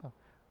know a that. logo.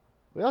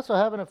 We also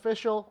have an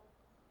official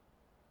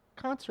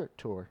concert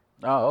tour.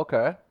 Oh,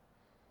 okay.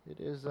 It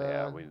is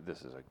Yeah, this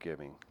is a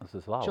giving. This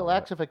is loud.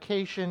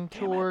 Chillaxification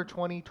Tour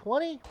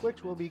 2020,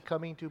 which will be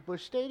coming to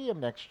Busch Stadium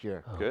next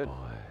year. Good.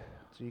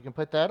 So you can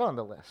put that on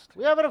the list.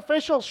 We have an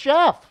official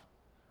chef.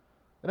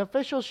 An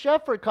official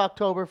chef for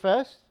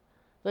Cocktoberfest.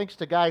 Thanks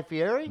to Guy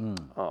Fieri.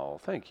 Oh,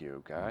 thank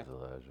you, guy. He's a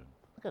legend.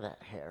 Look at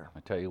that hair.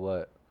 I tell you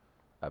what,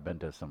 I've been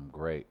to some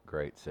great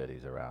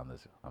cities around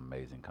this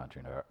amazing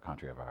country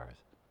of ours.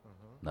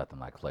 Nothing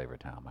like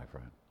Flavortown, my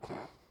friend.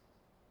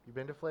 You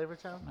been to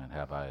Flavortown? And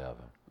have I ever?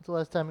 When's the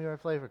last time you were in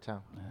Flavortown?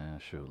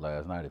 Shoot,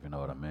 last night, if you know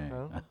what I mean.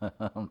 Oh.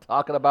 I'm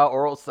talking about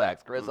oral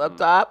sex. Chris, up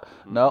top?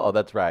 No? Oh,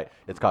 that's right.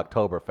 It's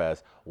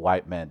Cocktoberfest.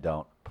 White men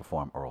don't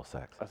perform oral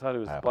sex. I thought it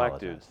was I black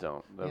apologize. dudes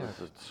don't. That Yeah. was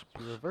just,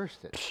 You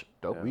reversed it.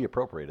 Dope. We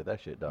appropriated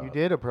that shit, dog. You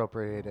did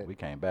appropriate it. We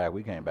came back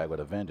with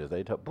a vengeance.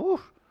 They took,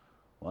 poof.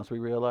 Once we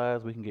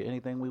realized we can get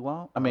anything we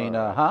want. I mean,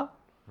 huh?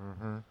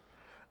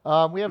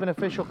 We have an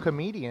official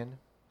comedian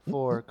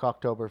for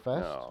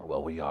Cocktoberfest. no.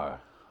 Well, we are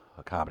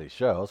a comedy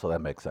show, so that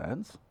makes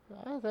sense.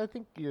 I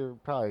think you're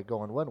probably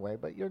going one way,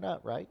 but you're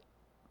not right.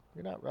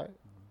 You're not right.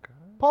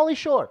 Pauly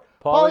Shore.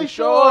 Pauly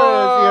Shore is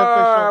the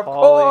official. Of Pauly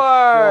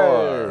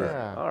course. Shore.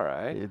 Yeah. All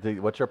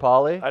right. What's your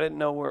Pauly? I didn't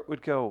know where it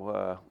would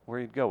go, where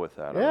you'd go with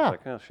that. I Yeah. was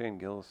like, oh, Shane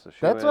Gillis.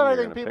 That's what I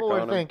think people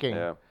were thinking.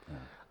 Yeah.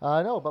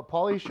 No, but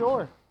Pauly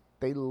Shore.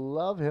 They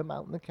love him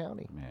out in the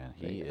county. Man,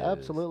 They he is.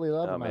 absolutely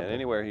love Oh him. man, out there.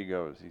 anywhere he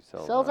goes, he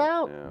sells, Sells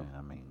out. Yeah. Man,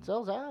 I mean,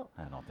 Sells out.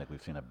 I don't think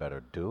we've seen a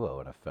better duo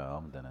in a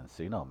film than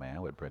Encino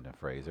Man with Brendan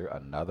Fraser,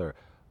 another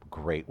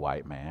great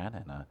white man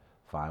and a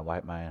fine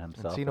white man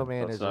himself. Encino and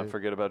Man Let's is not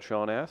forget about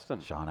Sean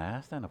Astin. Sean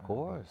Astin, of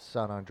course.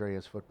 San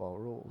Andreas Football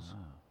Rules.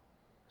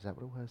 Is that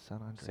what it was? San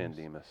Andreas? San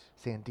Dimas.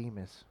 San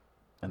Dimas.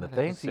 And the What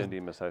things San he's,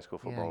 Dimas High School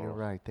football. Yeah, you're rules.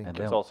 right. Thank And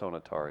you. then- It's also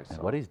an Atari and song.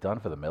 what he's done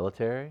for the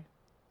military.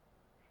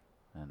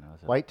 And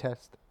was it- White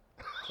test.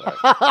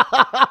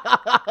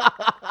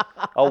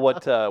 Oh,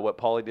 what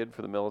Paulie did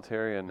for the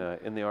military and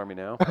in the Army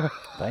now.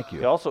 Thank He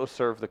you. also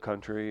served the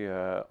country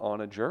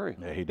on a jury.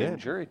 Yeah, he In did.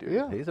 jury duty.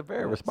 Yeah. He's a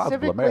very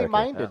responsible Civically American.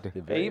 minded. He's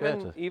He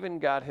very- even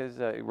got his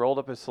he rolled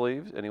up his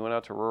sleeves and he went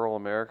out to rural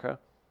America.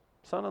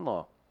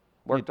 Son-in-law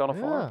worked on a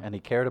farm. And he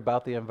cared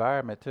about the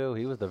environment too.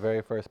 He was the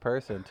very first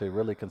person to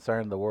really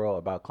concern the world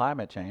about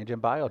climate change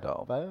and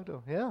biodome.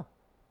 Biodome. Yeah.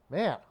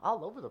 Man,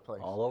 all over the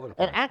place. All over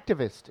the An place.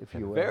 activist, if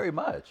you will. Very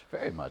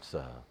much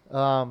so.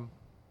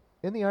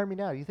 In the Army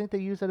now, do you think they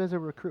use it as a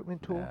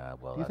recruitment tool? Yeah,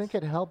 well, do you think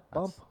that's- it helped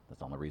bump? That's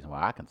the only reason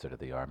why I consider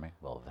the Army.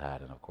 Well,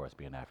 that and of course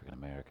being African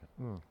American.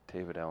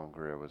 David Allen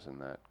Greer was in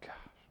that. Gosh.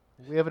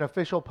 We have an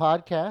official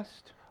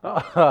podcast.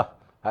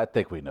 I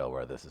think we know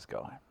where this is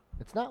going.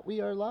 It's not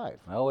We Are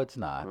Live. No, it's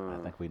not. I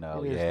think we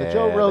know. It is Yeah, the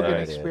Joe Rogan there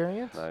it is.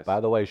 Experience. Nice. By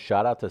the way,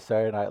 shout out to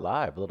Saturday Night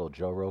Live. Little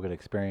Joe Rogan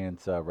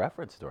Experience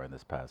reference during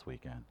this past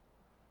weekend.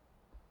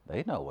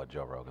 They know what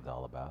Joe Rogan's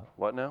all about.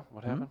 What now?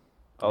 What happened?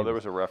 Oh, there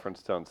was a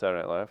reference to on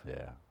Saturday Night Live. Yeah,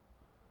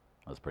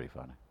 that was pretty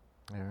funny.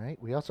 All right.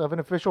 We also have an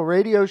official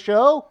radio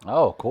show.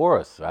 Oh, of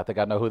course. I think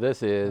I know who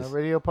this Our is.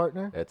 radio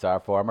partner, It's our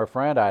former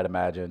friend, I'd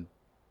imagine.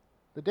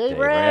 the Dave, Dave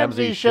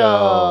Ramsey, Ramsey Show.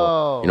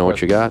 Show. You know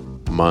what you got?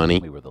 Money.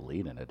 We were the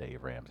lead in a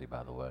Dave Ramsey,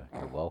 by the way.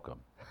 You're welcome.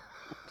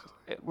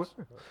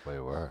 We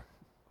were.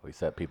 We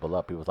set people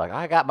up. People was like,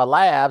 I got my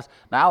labs.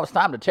 Now it's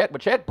time to check my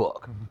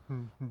checkbook.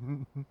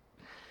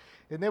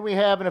 And then we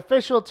have an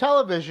official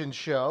television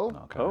show,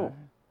 Okay. Oh.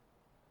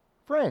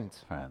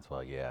 Friends. Friends,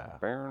 well, yeah.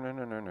 I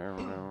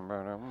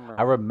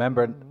I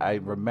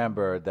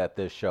remember that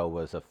this show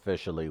was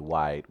officially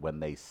white when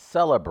they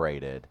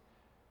celebrated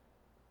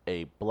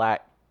a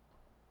black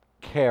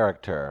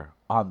character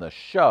on the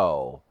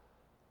show,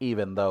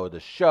 even though the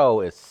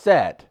show is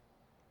set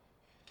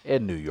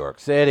in New York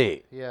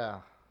City. Yeah.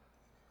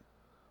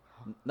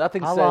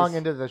 Nothing How says long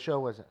into the show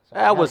was it?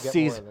 Sorry, I that gotta was get more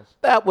of season. this.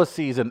 That was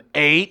season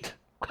 8.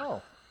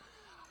 Oh.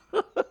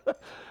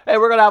 Hey,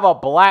 we're gonna have a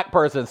black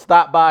person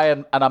stop by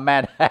in a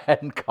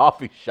Manhattan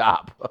coffee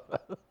shop.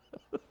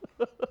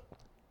 No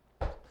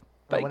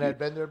Thank one you. had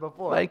been there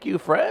before. Thank you,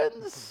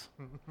 friends.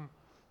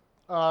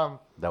 Um,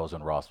 That was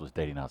when Ross was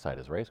dating outside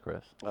his race,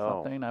 Chris.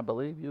 Oh. Something I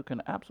believe you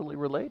can absolutely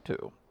relate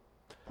to.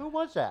 who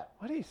was that?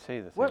 Why do you say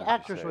this? What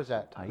actress was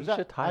that? Was Aisha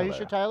that Tyler.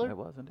 Aisha Tyler? It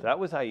wasn't it? That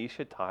was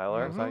Aisha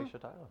Tyler. It was Aisha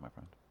Tyler, my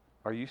friend.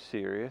 Are you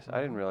serious? I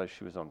didn't realize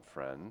she was on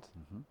Friends.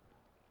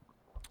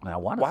 And I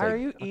want to Why say, are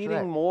you eating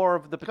right. more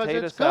of the 'Cause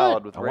potato it's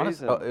salad good. with I wanna,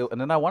 raisins? and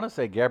then I want to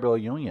say Gabrielle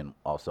Union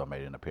also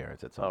made an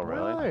appearance at some Oh, point.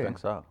 really? I think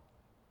so.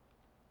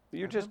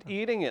 You're just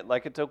eating it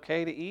like it's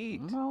okay to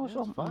eat. No, it's,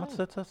 fine. it's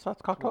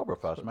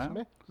Oktoberfest, It's man.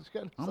 me. It's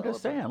good. I'm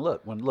just saying.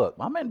 Look,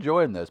 I'm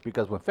enjoying this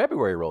because when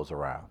February rolls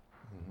around,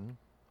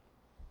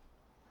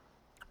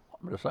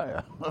 I'm just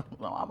saying,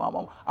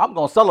 I'm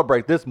gonna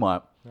celebrate this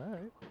month. All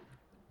right.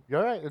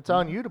 You're right. It's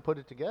on you to put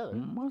it together.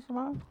 What's the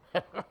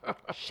matter?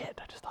 Shit,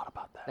 I just thought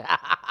about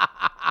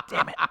that.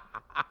 Damn it.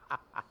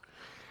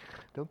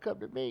 Don't come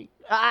to me.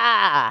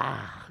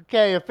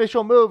 Okay,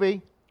 official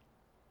movie.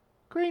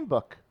 Green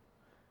Book.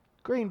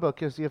 Green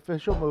Book is the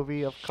official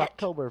movie of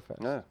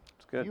Cocktoberfest. Yeah,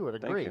 it's good. You would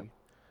Thank agree. you.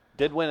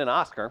 Did win an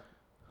Oscar.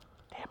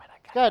 Damn it, I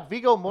It's got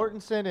Viggo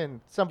Mortensen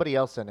and somebody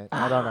else in it.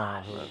 I don't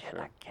know. shit,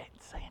 I can't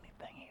say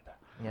anything either.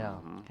 Yeah.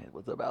 It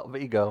was about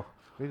Vigo.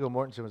 Viggo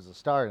Mortensen was the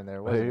star in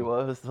there, wasn't he?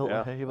 was the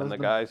Yeah. he was And the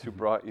guys who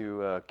brought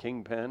you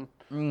Kingpin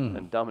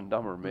and Dumb and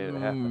Dumber made it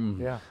happen.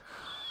 Yeah.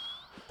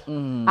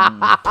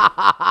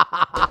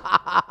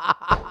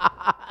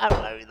 That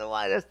might be the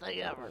whitest thing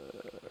ever.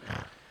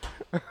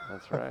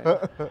 That's right.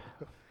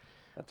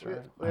 That's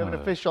right. We have an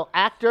official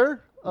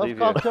actor of Leave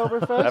you-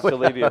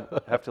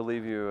 Cocktoberfest. Have to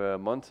leave you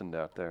Munson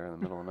out there in the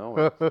middle of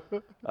nowhere.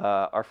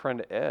 Our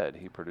friend Ed,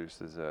 he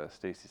produces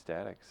Stacy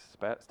Static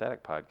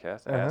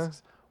podcast.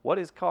 Asks, "What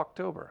is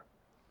Cocktober?"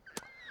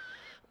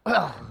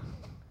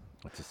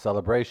 It's a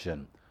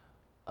celebration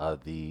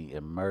of the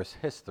immersed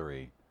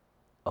history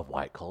of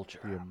white culture.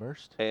 You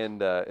immersed?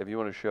 And if you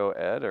want to show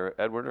Ed or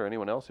Edward or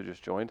anyone else who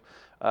just joined,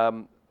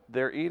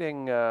 they're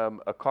eating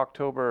a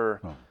Cocktober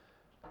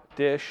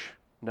dish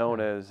known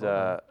as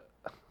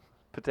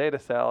potato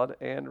salad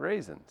and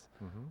raisins.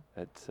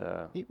 It's,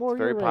 Eat more it's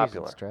very of your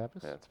popular. raisins,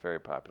 Travis. Yeah, it's very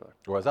popular.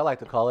 Or as I like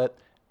to call it,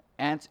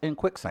 ants in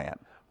quicksand.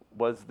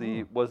 Was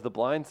the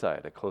Blind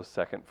Side a close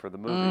second for the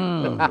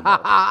movie?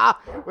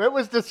 It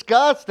was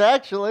discussed,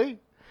 actually.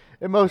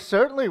 It most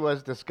certainly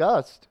was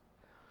discussed.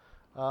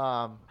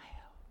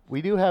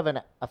 We do have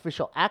an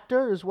official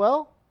actor as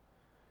well,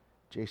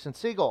 Jason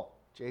Segel.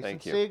 Jason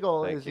Thank you.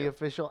 Segel Thank is you. the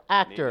official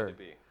Needed actor to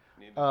be.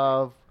 Needed to be.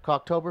 of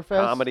Cocktoberfest.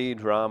 Comedy,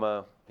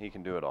 drama, he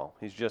can do it all.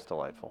 He's just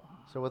delightful.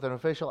 So with an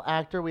official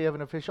actor, we have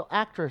an official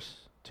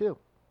actress, too.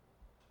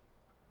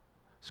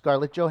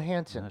 Scarlett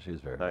Johansson. Yeah, she's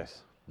very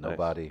Nice.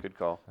 Nobody Nice. Good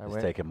call.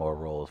 is taking more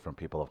roles from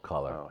people of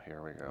color Oh,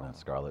 here we go. than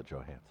Scarlett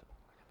Johansson.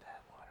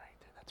 That one right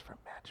there. That's from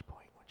Match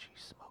Point when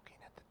she's smoking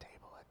at the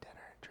table at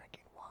dinner and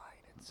drinking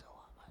wine and so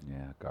on.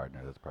 Yeah,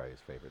 Gardner, that's probably his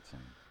favorite scene.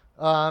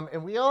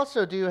 And we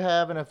also do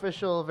have an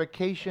official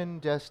vacation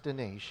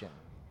destination.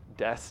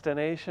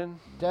 Destination?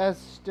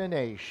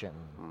 Destination.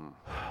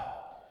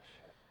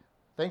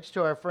 Thanks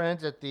to our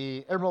friends at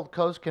the Emerald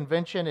Coast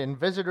Convention and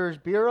Visitors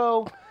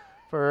Bureau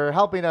for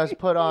helping us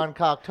put on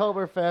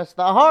Cocktoberfest,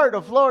 the heart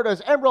of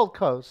Florida's Emerald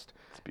Coast.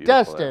 beautiful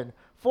there. Destin,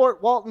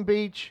 Fort Walton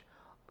Beach,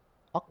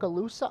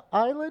 Okaloosa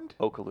Island?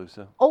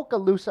 Okaloosa.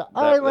 Okaloosa That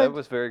Island.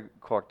 was very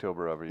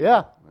Quacktober of you.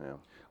 Yeah. Yeah.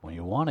 When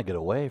you want to get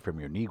away from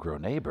your Negro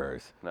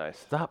neighbors, Nice.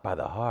 stop by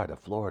the heart of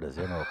Florida's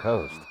Emerald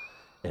Coast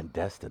in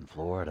Destin,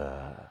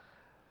 Florida.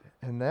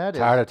 And that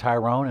Tired is of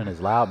Tyrone and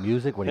his loud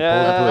music when he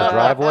pulls into his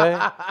driveway?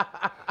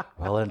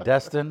 Well, in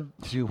Destin,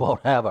 you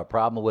won't have a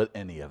problem with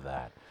any of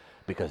that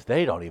because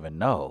they don't even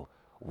know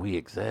we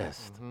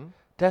exist.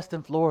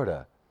 Destin,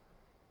 Florida,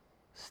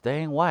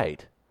 staying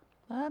white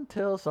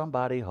until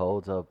somebody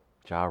holds a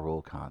Ja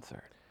Rule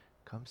concert.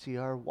 come see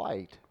our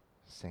white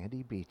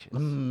sandy beaches.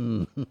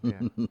 Mm.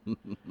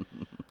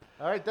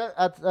 All right,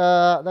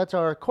 that's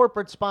our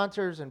corporate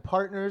sponsors and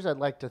partners. I'd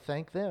like to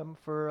thank them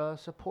for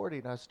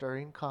supporting us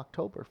during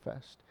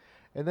Cocktoberfest.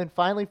 And then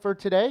finally for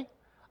today,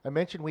 I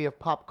mentioned we have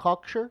Pop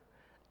Culture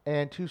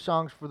and 2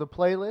 songs for the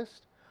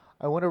playlist.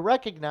 I want to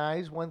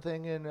recognize one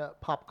thing in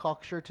Pop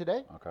Culture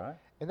today, Okay.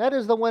 and that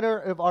is the winner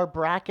of our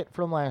bracket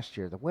from last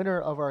year, the winner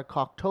of our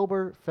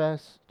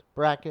Cocktoberfest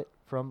bracket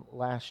from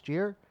last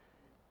year.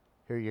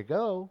 Here you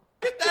go.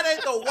 That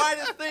ain't the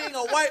whitest thing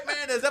a white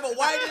man has ever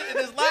whited in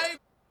his life.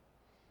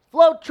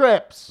 Float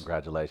Trips.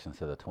 Congratulations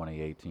to the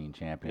 2018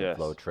 champion Yes.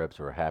 Flow Trips.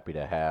 We're happy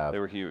to have They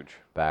were huge.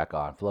 back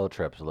on Flow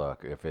Trips.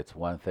 Look, if it's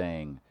one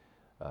thing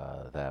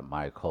that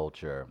my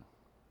culture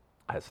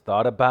has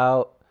thought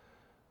about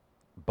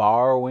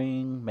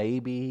borrowing,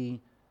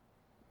 maybe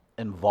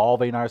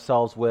involving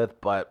ourselves with,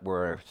 but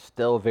we're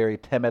still very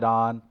timid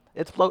on,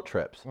 it's Float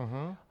Trips.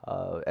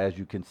 As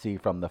you can see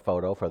from the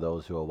photo, for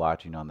those who are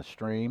watching on the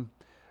stream,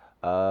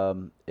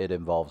 it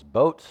involves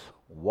boats,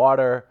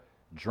 water,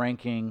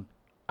 drinking,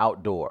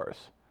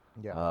 outdoors.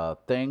 Yeah.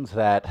 Things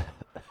that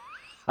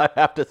I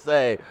have to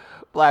say,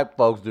 black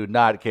folks do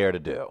not care to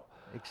do.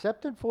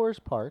 Except in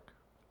Forest Park,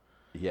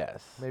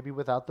 Yes. maybe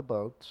without the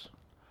boats.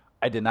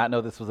 I did not know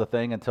this was a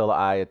thing until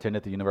I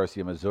attended the University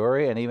of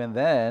Missouri, and even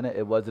then,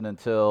 it wasn't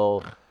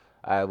until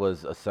I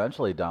was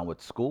essentially done with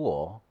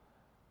school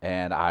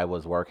and I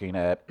was working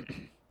at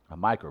a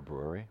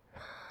microbrewery.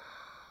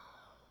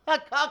 A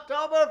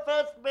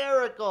Cocktoberfest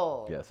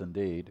miracle. Yes,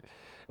 indeed.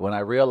 When I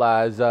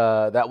realized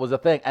that was a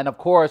thing. And of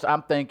course,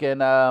 I'm thinking,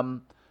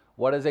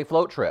 what is a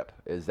float trip?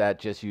 Is that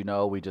just,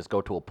 we just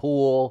go to a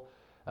pool,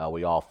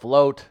 we all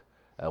float,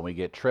 and we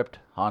get tripped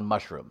on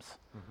mushrooms?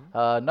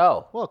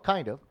 No. Well,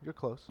 kind of. You're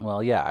close.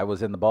 Well, yeah, I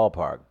was in the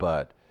ballpark,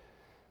 but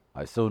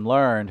I soon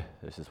learned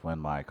this is when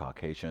my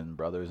Caucasian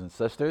brothers and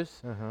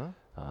sisters,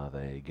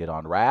 they get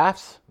on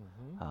rafts,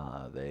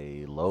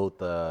 they load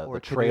the Or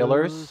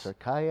trailers, canoes or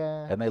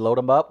kayaks. and they load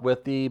them up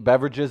with the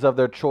beverages of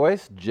their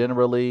choice,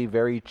 generally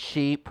very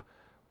cheap,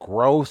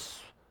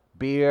 gross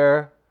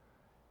beer,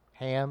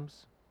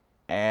 Hams.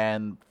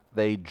 and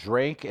they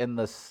drink in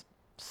the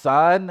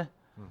sun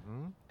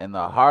in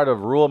the heart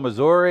of rural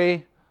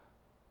Missouri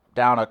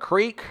down a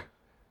creek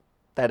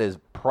that is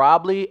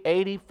probably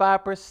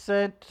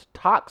 85%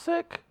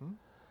 toxic,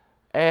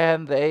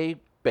 and they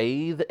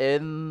bathe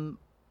in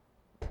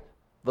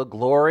the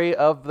glory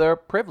of their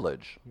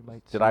privilege. You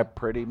might Did see. I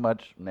pretty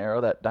much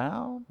narrow that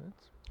down?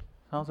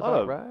 Sounds A lot,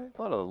 about of, right.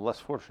 a lot of less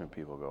fortunate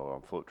people go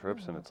on float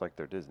trips, and it's like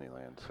their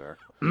Disneyland, sir.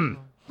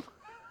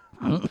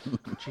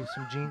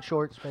 Some jean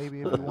shorts,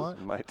 maybe, if you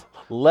want. Might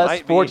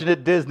Less be-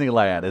 fortunate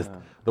Disneyland is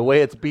the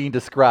way it's being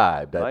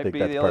described. I might think be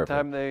that's the only perfect.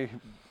 time they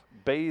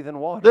bathe in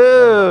water.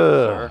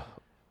 Ugh.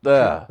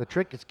 Sir. The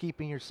trick is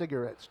keeping your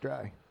cigarettes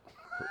dry.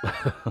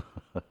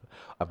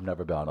 I've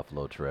never been on a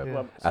float trip.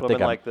 Yeah. I Swimming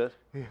think like this.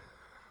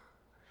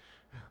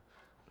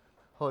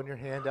 Holding your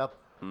hand up.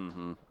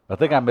 I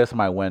think I missed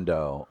my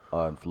window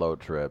on float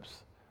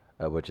trips,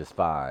 which is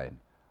fine.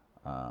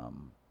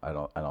 I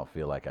don't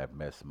feel like I've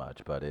missed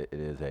much, but it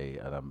is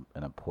an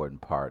important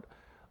part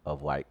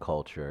of white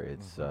culture.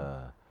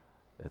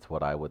 It's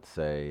what I would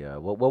say.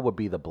 What would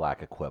be the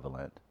black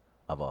equivalent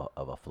of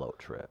a float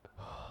trip?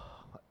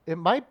 It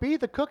might be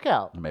the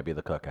cookout. Maybe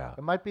the cookout.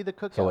 It might be the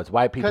cookout. So it's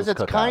white people's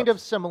Because it's kind cookouts. of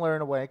similar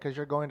in a way, because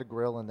you're going to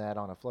grill in that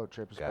on a float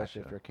trip,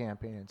 especially Gotcha. if you're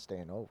camping and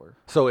staying over.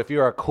 So if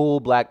you're a cool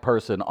black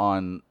person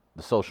on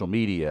the social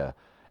media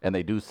and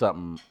they do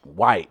something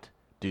white,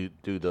 do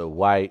the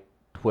white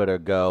Twitter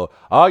go,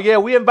 oh yeah,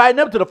 we inviting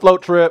them to the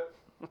float trip?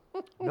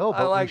 No,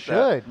 but like we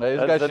that. should. Maybe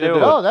That's guys the should new do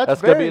one. it. No,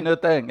 that's gonna be a very- new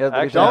thing. That's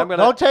Actually, gonna I'm be-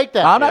 gonna- Don't take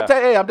that. I'm not.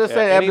 I'm just Yeah,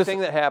 saying. I'm just-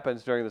 anything that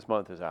happens during this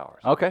month is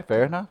ours. okay,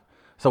 fair enough.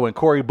 So when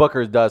Cory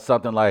Booker does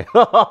something like,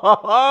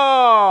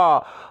 I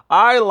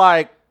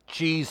like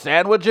cheese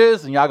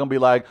sandwiches, and y'all gonna be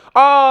like,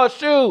 oh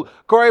shoot,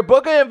 Cory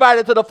Booker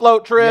invited to the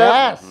float trip.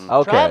 Yes.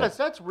 Okay. Travis,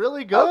 that's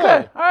really good.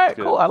 Okay. All right.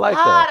 Good. Cool. I like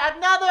that.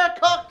 Another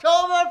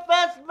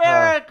Oktoberfest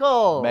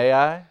miracle. May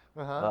I?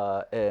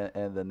 Uh-huh.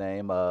 In the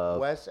name of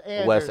Wes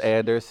Wes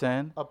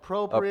Anderson.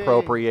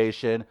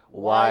 Appropriation.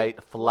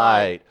 White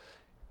Flight.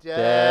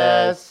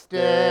 Destin.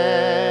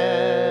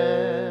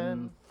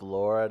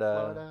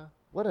 Florida.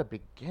 What a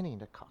beginning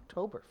to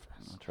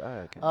Oktoberfest. I'll try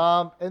it.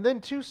 And then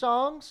 2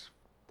 songs.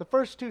 The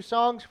first 2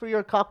 songs for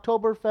your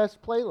Oktoberfest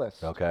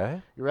playlist.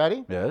 Okay. You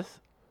ready? Yes.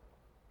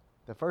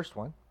 The first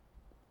one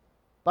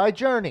by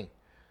Journey.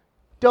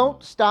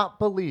 Don't Stop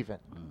Believin'.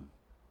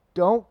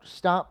 Don't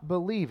Stop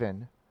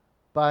Believin'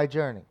 by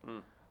Journey.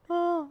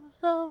 Don't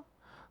stop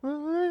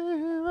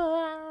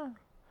believin'.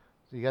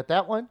 So you got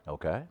that one?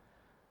 Okay.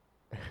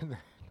 And then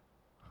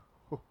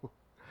we're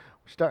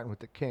starting with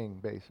the king,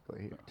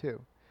 basically, here, too.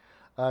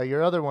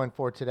 Your other one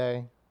for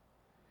today,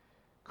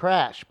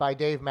 Crash by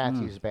Dave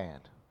Matthews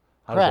Band.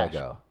 How does that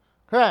go?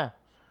 Crash.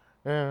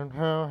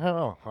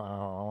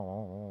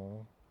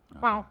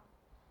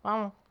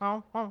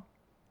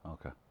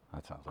 Okay.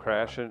 That sounds like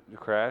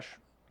Crash.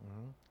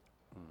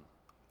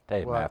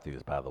 Dave What?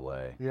 Matthews, by the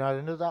way. You not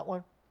into that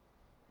one?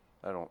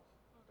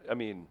 I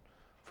mean,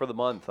 for the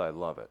month, I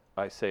love it.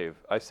 I save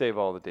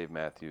all the Dave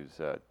Matthews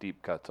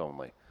deep cuts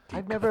only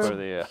I've for never.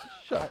 the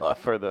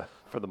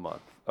for the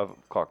month of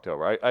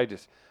October. I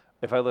just,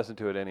 if I listen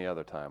to it any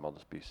other time, I'll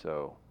just be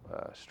so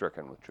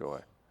stricken with joy.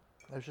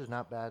 This is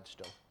not bad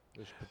still.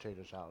 This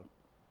potato salad.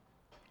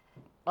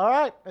 All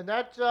right, and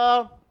that's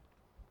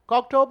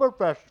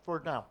Oktoberfest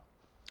for now.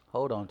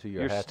 Hold on to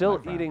your You're hat, still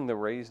my friend. eating the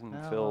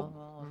raisin-filled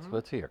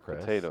Let's hear, Chris.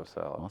 potato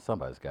salad. Well,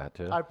 somebody's got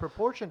to. I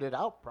proportioned it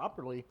out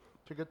properly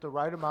to get the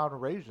right amount of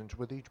raisins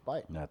with each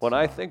bite. That's, When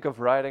I think of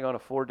riding on a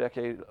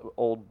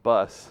 4-decade-old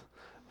bus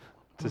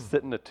to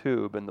sit in a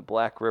tube in the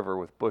Black River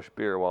with Busch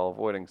beer while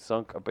avoiding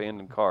sunk,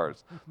 abandoned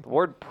cars, the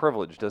word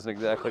privilege doesn't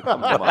exactly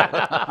come to mind.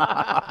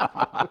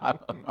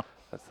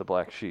 That's the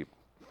black sheep.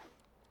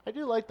 I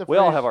do like the We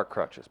phrase all have our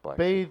crutches, black sheep.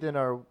 bathed in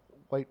our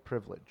white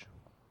privilege.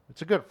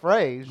 It's a good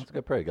phrase. it's a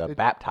good prayer. You got It-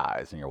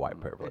 baptized in your white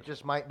It privilege.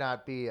 just might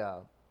not be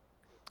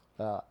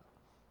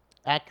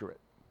accurate.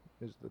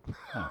 Is the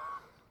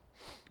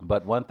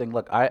But one thing,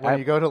 look, when I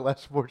you go to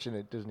less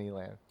fortunate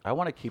Disneyland. I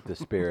want to keep the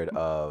spirit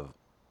of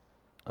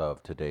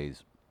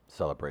today's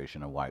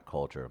celebration of white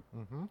culture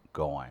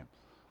going,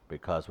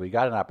 because we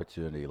got an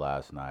opportunity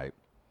last night.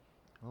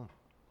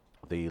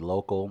 The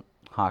local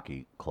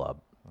hockey club,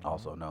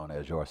 also known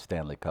as your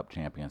Stanley Cup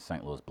champion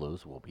St. Louis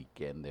Blues, will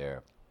begin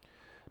their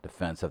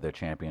defense of their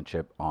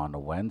championship on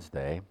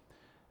Wednesday.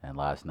 And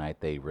last night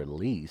they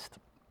released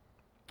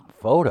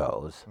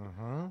photos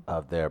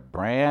of their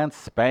brand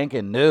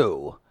spanking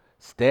new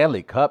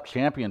Stanley Cup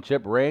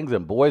championship rings,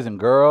 and boys and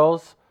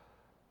girls,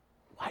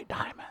 white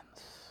diamonds.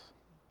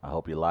 I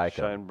hope you like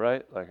them. Shine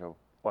bright like a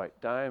white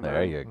diamond.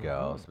 There you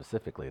go.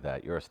 Specifically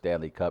that. Your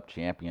Stanley Cup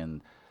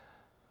champion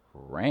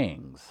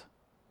rings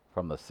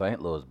from the St.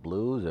 Louis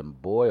Blues,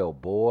 and boy, oh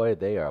boy,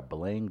 they are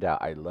blinged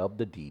out. I love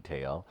the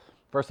detail.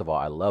 First of all,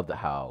 I love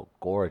how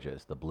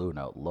gorgeous the blue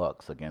note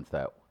looks against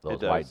those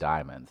white does.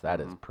 diamonds. That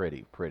is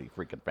pretty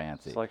freaking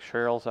fancy. It's like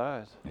Cheryl's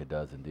eyes. It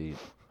does indeed.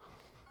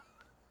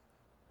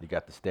 You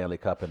got the Stanley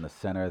Cup in the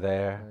center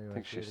there. I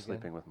think she's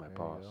sleeping with my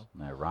boss.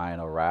 Now, Ryan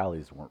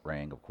O'Reilly's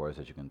ring, of course,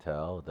 as you can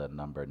tell, the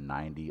number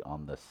 90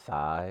 on the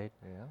side.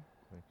 Yeah,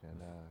 we can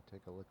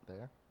take a look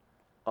there.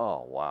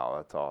 Oh, wow,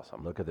 that's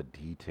awesome. Look at the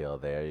detail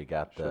there. You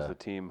got Shows the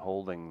team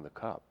holding the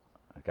cup.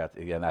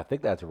 and I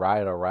think that's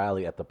Ryan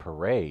O'Reilly at the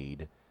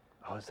parade.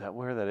 Oh, is that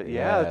where that is?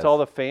 Yeah, it's Yes. all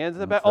the fans in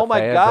the back. It's the Oh, my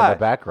fans in God. the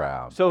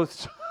background. So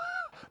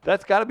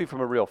that's got to be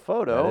from a real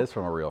photo. That is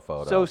from a real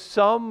photo. So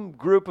some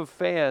group of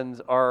fans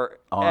are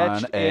On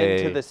etched a-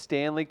 into the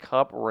Stanley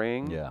Cup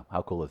ring. yeah,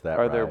 how cool is that?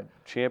 Are right? there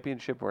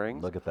championship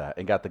rings? Look at that.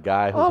 And got the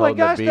guy who's Oh my holding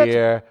gosh, the that's-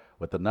 beer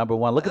with the number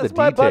 1. Look at That's the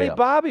my detail. buddy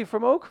Bobby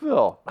from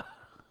Oakville.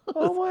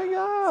 Oh my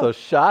God. So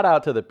shout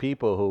out to the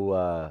people who.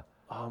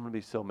 I'm gonna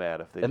be so mad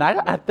if they. And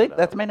just I made think that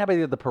that's up. may not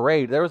be the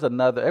parade. There was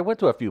another. It went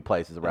to a few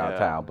places around Yeah.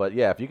 town, but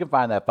yeah, if you can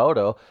find that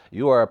photo,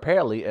 you are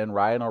apparently in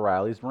Ryan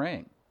O'Reilly's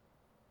ring.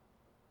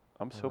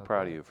 I'm so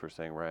proud of you for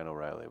saying Ryan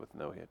O'Reilly with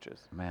no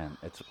hitches. Man,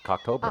 it's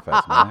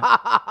Oktoberfest, man.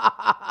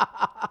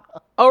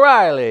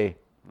 O'Reilly.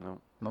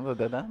 No. No,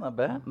 not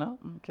bad. No,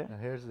 okay. Now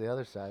here's the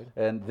other side.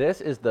 And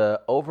this is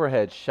the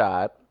overhead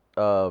shot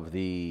of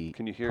the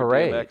Can you hear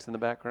parade. DMX in the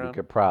You background?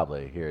 could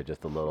probably hear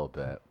just a little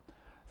bit.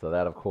 So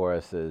that, of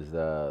course, is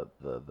the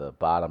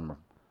bottom,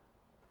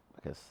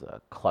 I guess,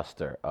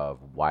 cluster of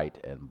white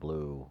and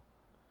blue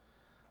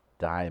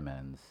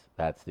diamonds.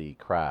 That's the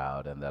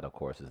crowd, and that, of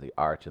course, is the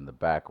arch in the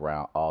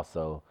background,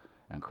 also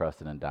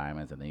encrusted in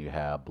diamonds. And then you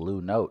have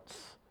blue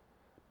notes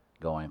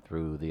going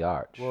through the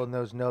arch. Well, and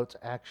those notes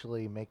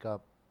actually make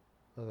up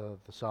the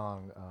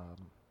song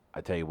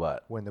I tell you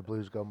what. "When the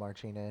Blues Go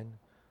Marching In."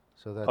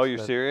 So that's Oh, you're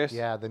serious?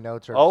 Yeah, the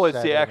notes are. Oh, it's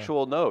set the in a-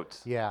 actual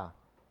notes. Yeah.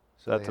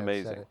 So That's they have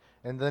set amazing. it.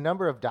 And the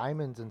number of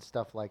diamonds and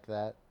stuff like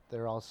that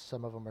they're all,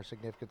 some of them are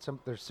significant.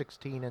 There's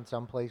 16 in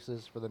some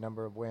places for the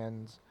number of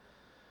wins,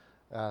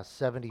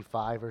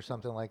 75 or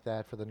something like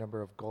that for the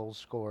number of goals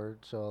scored.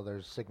 So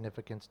there's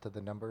significance to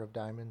the number of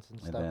diamonds and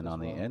stuff. And then as on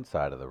well. the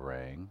inside of the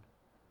ring,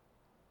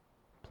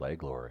 Play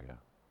Gloria.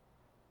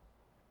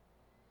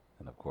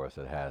 And of course,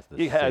 it has the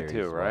He had to,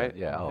 series right?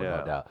 Yeah, oh, Yeah.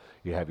 no doubt.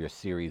 You have your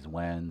series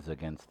wins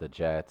against the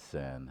Jets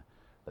and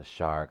the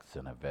Sharks,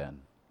 and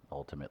event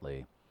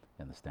ultimately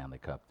in the Stanley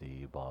Cup,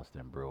 the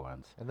Boston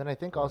Bruins. And then I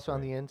think 4-3. also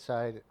on the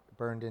inside,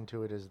 burned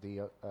into it is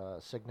the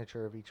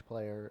signature of each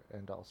player,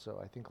 and also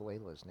I think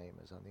Layla's name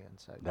is on the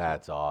inside. too.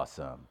 That's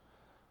awesome.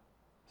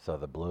 So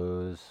the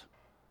Blues,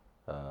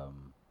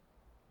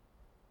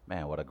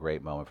 man, what a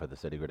great moment for the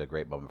city. What a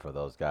great moment for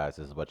those guys.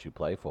 This is what you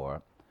play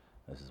for.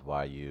 This is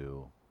why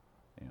you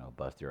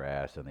bust your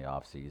ass in the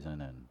off season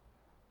and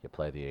you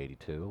play the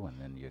 82, and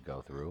then you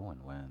go through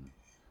and win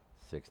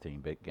 16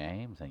 big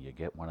games, and you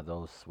get one of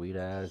those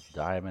sweet-ass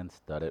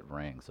diamond-studded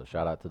rings. So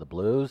shout out to the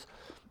Blues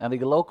and the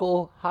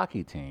local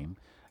hockey team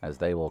as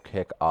they will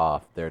kick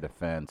off their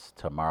defense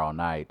tomorrow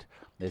night.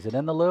 Is it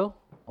in the Lou,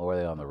 or are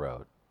they on the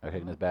road? They're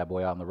kicking this bad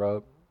boy out on the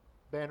road.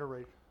 Banner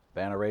race.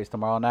 Banner race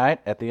tomorrow night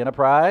at the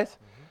Enterprise.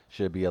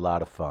 Should be a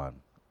lot of fun.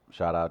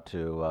 Shout out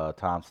to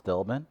Tom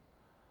Stillman.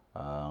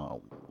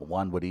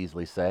 One would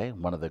easily say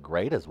one of the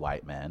greatest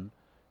white men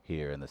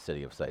here in the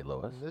city of St.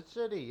 Louis. In this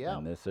city, yeah.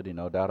 In this city,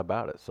 no doubt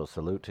about it. So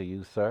salute to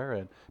you, sir,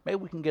 and maybe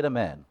we can get him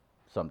in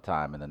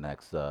sometime in the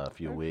next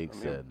few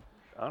weeks and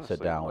honestly,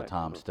 sit down with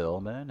Tom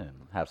Stillman and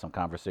have some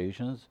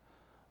conversations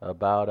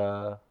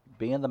about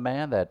being the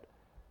man that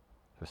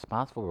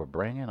responsible for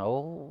bringing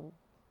old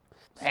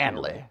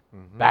Stanley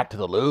back to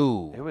the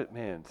Lou. It was,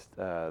 man,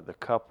 the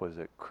cup was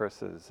at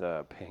Chris's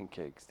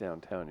Pancakes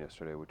downtown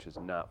yesterday, which is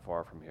not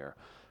far from here.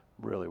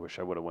 Really wish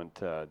I would have went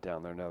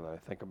down there now that I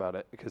think about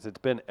it, because it's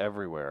been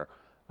everywhere.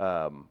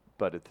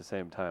 But at the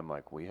same time,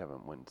 like, we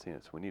haven't went and seen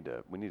it, so we need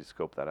to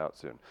scope that out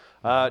soon.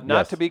 Not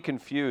Yes. to be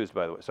confused,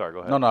 by the way. Sorry, go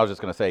ahead. No, I was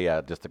just going to say,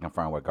 just to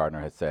confirm what Gardner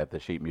had said, the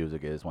sheet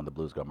music is When the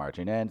Blues Go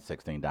Marching In,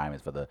 16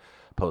 diamonds for the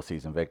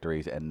postseason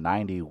victories, and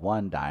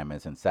 91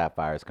 diamonds and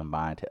sapphires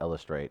combined to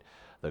illustrate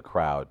the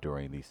crowd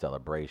during the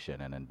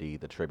celebration. And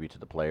indeed, the tribute to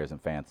the players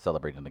and fans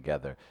celebrating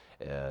together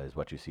is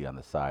what you see on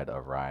the side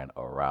of Ryan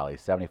O'Reilly.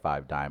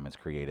 75 diamonds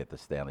created the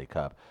Stanley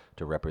Cup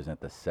to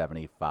represent the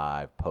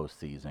 75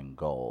 postseason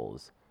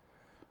goals.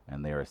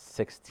 And there are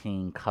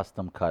 16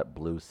 custom-cut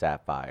blue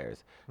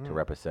sapphires to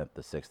represent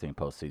the 16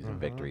 postseason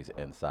victories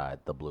inside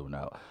the Blue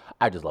Note.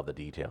 I just love the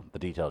detail. The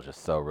detail is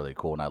just so really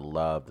cool, and I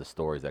love the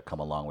stories that come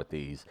along with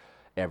these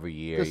every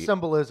year. The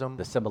symbolism.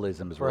 The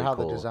symbolism is for really how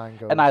cool. the design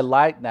goes. And I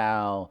like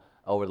now,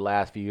 over the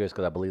last few years,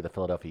 because I believe the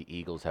Philadelphia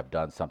Eagles have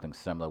done something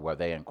similar where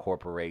they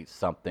incorporate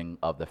something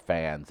of the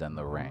fans in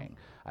the ring.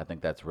 I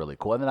think that's really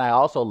cool. And then I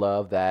also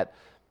love that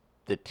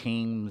the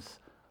teams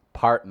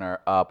partner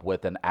up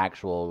with an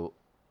actual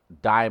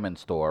diamond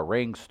store,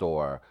 ring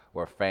store,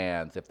 where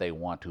fans, if they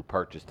want to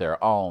purchase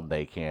their own,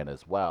 they can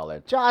as well.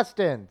 And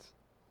Justin's.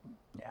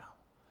 yeah,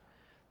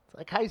 It's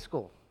like high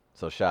school.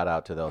 so shout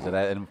out to those.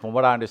 And from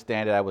what I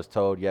understand, I was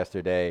told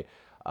yesterday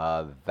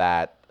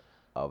that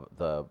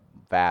the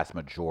vast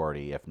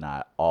majority, if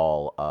not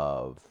all,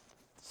 of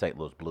St.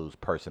 Louis Blues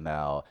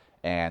personnel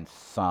and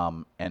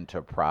some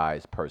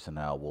Enterprise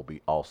personnel will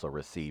be also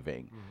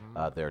receiving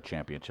their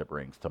championship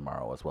rings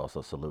tomorrow as well.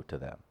 So salute to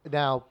them.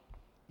 Now,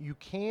 you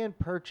can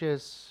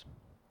purchase,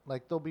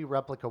 like, there'll be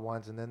replica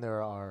ones, and then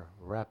there are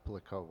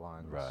replica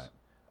ones. Right.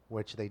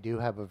 Which they do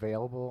have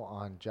available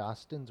on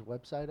Justin's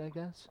website, I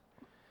guess.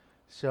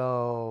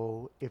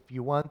 So if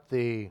you want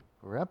the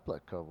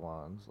replica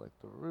ones, like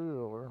the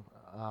real,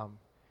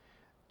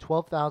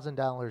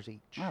 $12,000 each.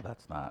 Oh,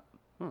 that's not.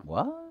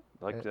 What?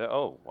 Like that?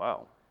 Oh,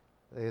 wow.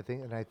 I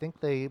think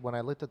they, when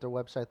I looked at their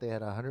website, they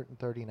had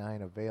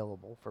 139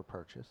 available for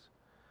purchase.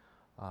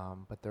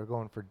 But they're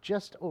going for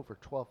just over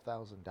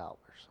 $12,000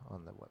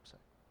 on the website.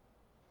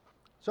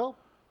 So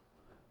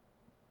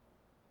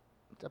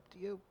it's up to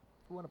you.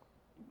 If you want to.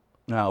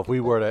 Now, if we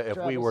were to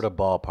Travis.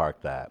 ballpark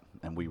that,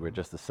 and we were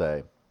just to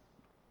say,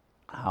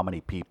 how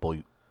many people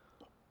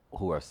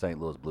who are St.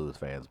 Louis Blues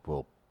fans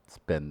will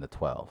spend the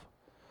 12?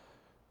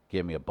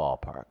 Give me a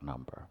ballpark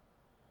number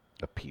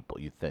of people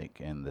you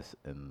think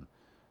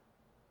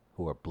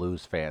who are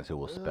Blues fans who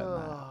will spend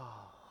that.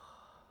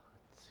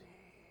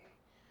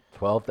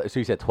 12. So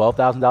you said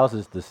 $12,000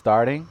 is the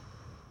starting?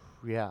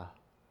 Yeah.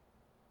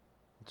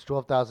 It's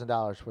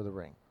 $12,000 for the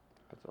ring.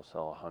 But they'll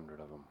sell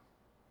 100 of them.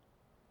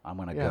 I'm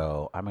gonna Yeah.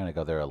 go. I'm gonna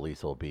go. There at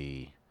least will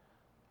be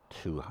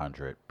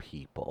 200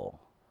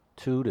 people,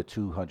 200 to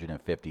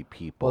 250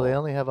 people. Well, they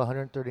only have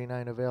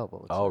 139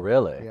 available. Oh,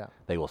 really? Yeah.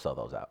 They will sell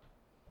those out.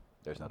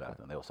 There's no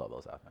doubt. They will sell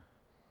those out.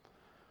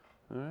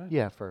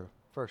 Yeah, for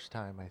first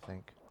time, I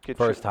think.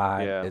 First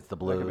time, yeah, it's the that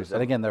could be Blues, and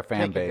something. again, their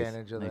fan Take base.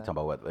 advantage of They that. talk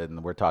about what,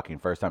 and we're talking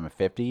first time in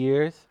 50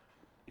 years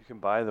You can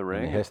buy the in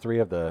ring. the history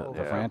of the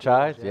Yeah.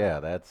 franchise.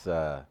 Yeah.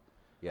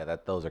 Yeah,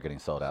 that's those are getting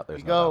sold out.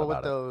 There's We no doubt go with about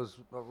it. those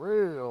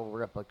real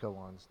replica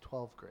ones,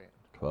 $12,000.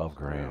 12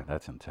 grand.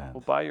 That's intense. We'll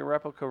buy your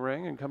replica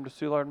ring and come to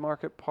Soulard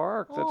Market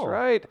Park. That's Oh.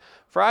 right.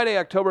 Friday,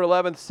 October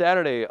 11th,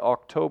 Saturday,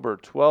 October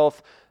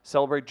 12th.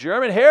 Celebrate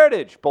German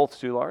heritage, both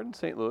Soulard and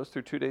St. Louis,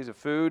 through 2 days of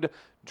food,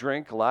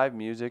 drink, live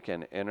music,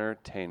 and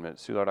entertainment.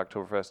 Soulard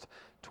Oktoberfest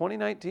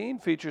 2019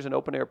 features an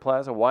open-air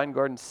plaza, wine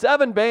garden,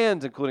 7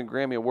 bands, including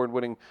Grammy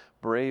Award-winning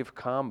Brave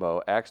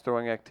Combo,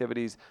 axe-throwing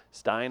activities,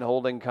 Stein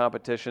holding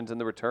competitions,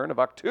 and the return of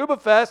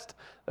Oktoberfest.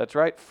 That's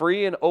right,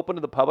 free and open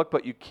to the public,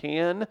 but you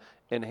can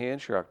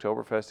enhance your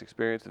Oktoberfest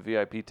experience with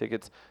VIP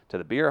tickets to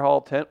the beer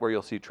hall tent, where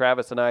you'll see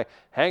Travis and I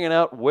hanging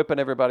out, whipping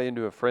everybody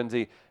into a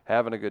frenzy,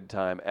 having a good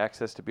time.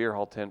 Access to beer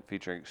hall tent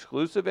featuring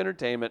exclusive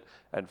entertainment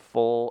and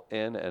full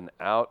in and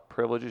out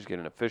privileges. Get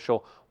an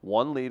official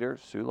 1 liter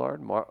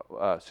Soulard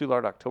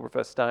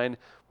Oktoberfest Stein,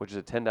 which is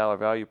a $10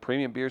 value.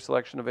 Premium beer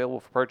selection available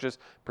for purchase.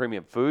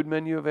 Premium food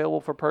menu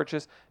available for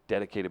purchase.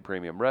 Dedicated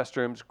premium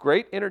restrooms.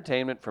 Great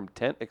entertainment from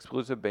tent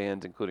exclusive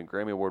bands, including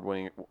Grammy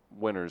Award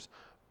winners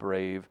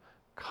Brave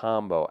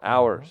Combo.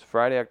 Hours,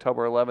 Friday,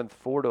 October 11th,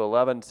 4 to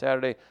 11.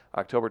 Saturday,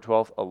 October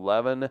 12th,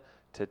 11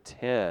 to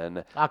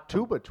 10.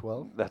 October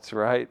 12th. That's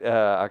right,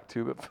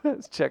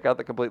 Oktoberfest. Check out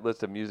the complete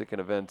list of music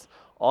and events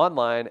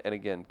online. And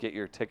again, get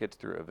your tickets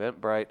through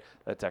Eventbrite.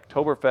 That's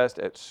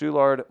Oktoberfest at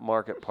Soulard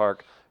Market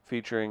Park,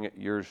 featuring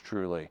yours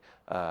truly,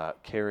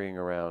 carrying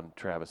around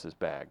Travis's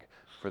bag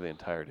for the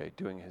entire day,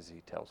 doing as he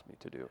tells me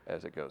to do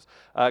as it goes.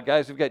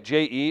 Guys, we've got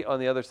J.E. on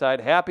the other side.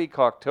 Happy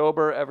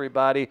Cocktober,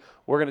 everybody.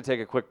 We're going to take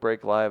a quick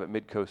break live at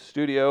Midcoast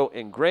Studio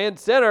in Grand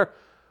Center.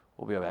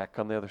 We'll be back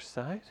on the other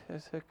side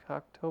as a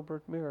Cocktober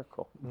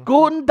miracle.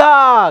 Guten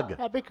Tag!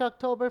 Happy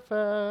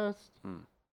Oktoberfest.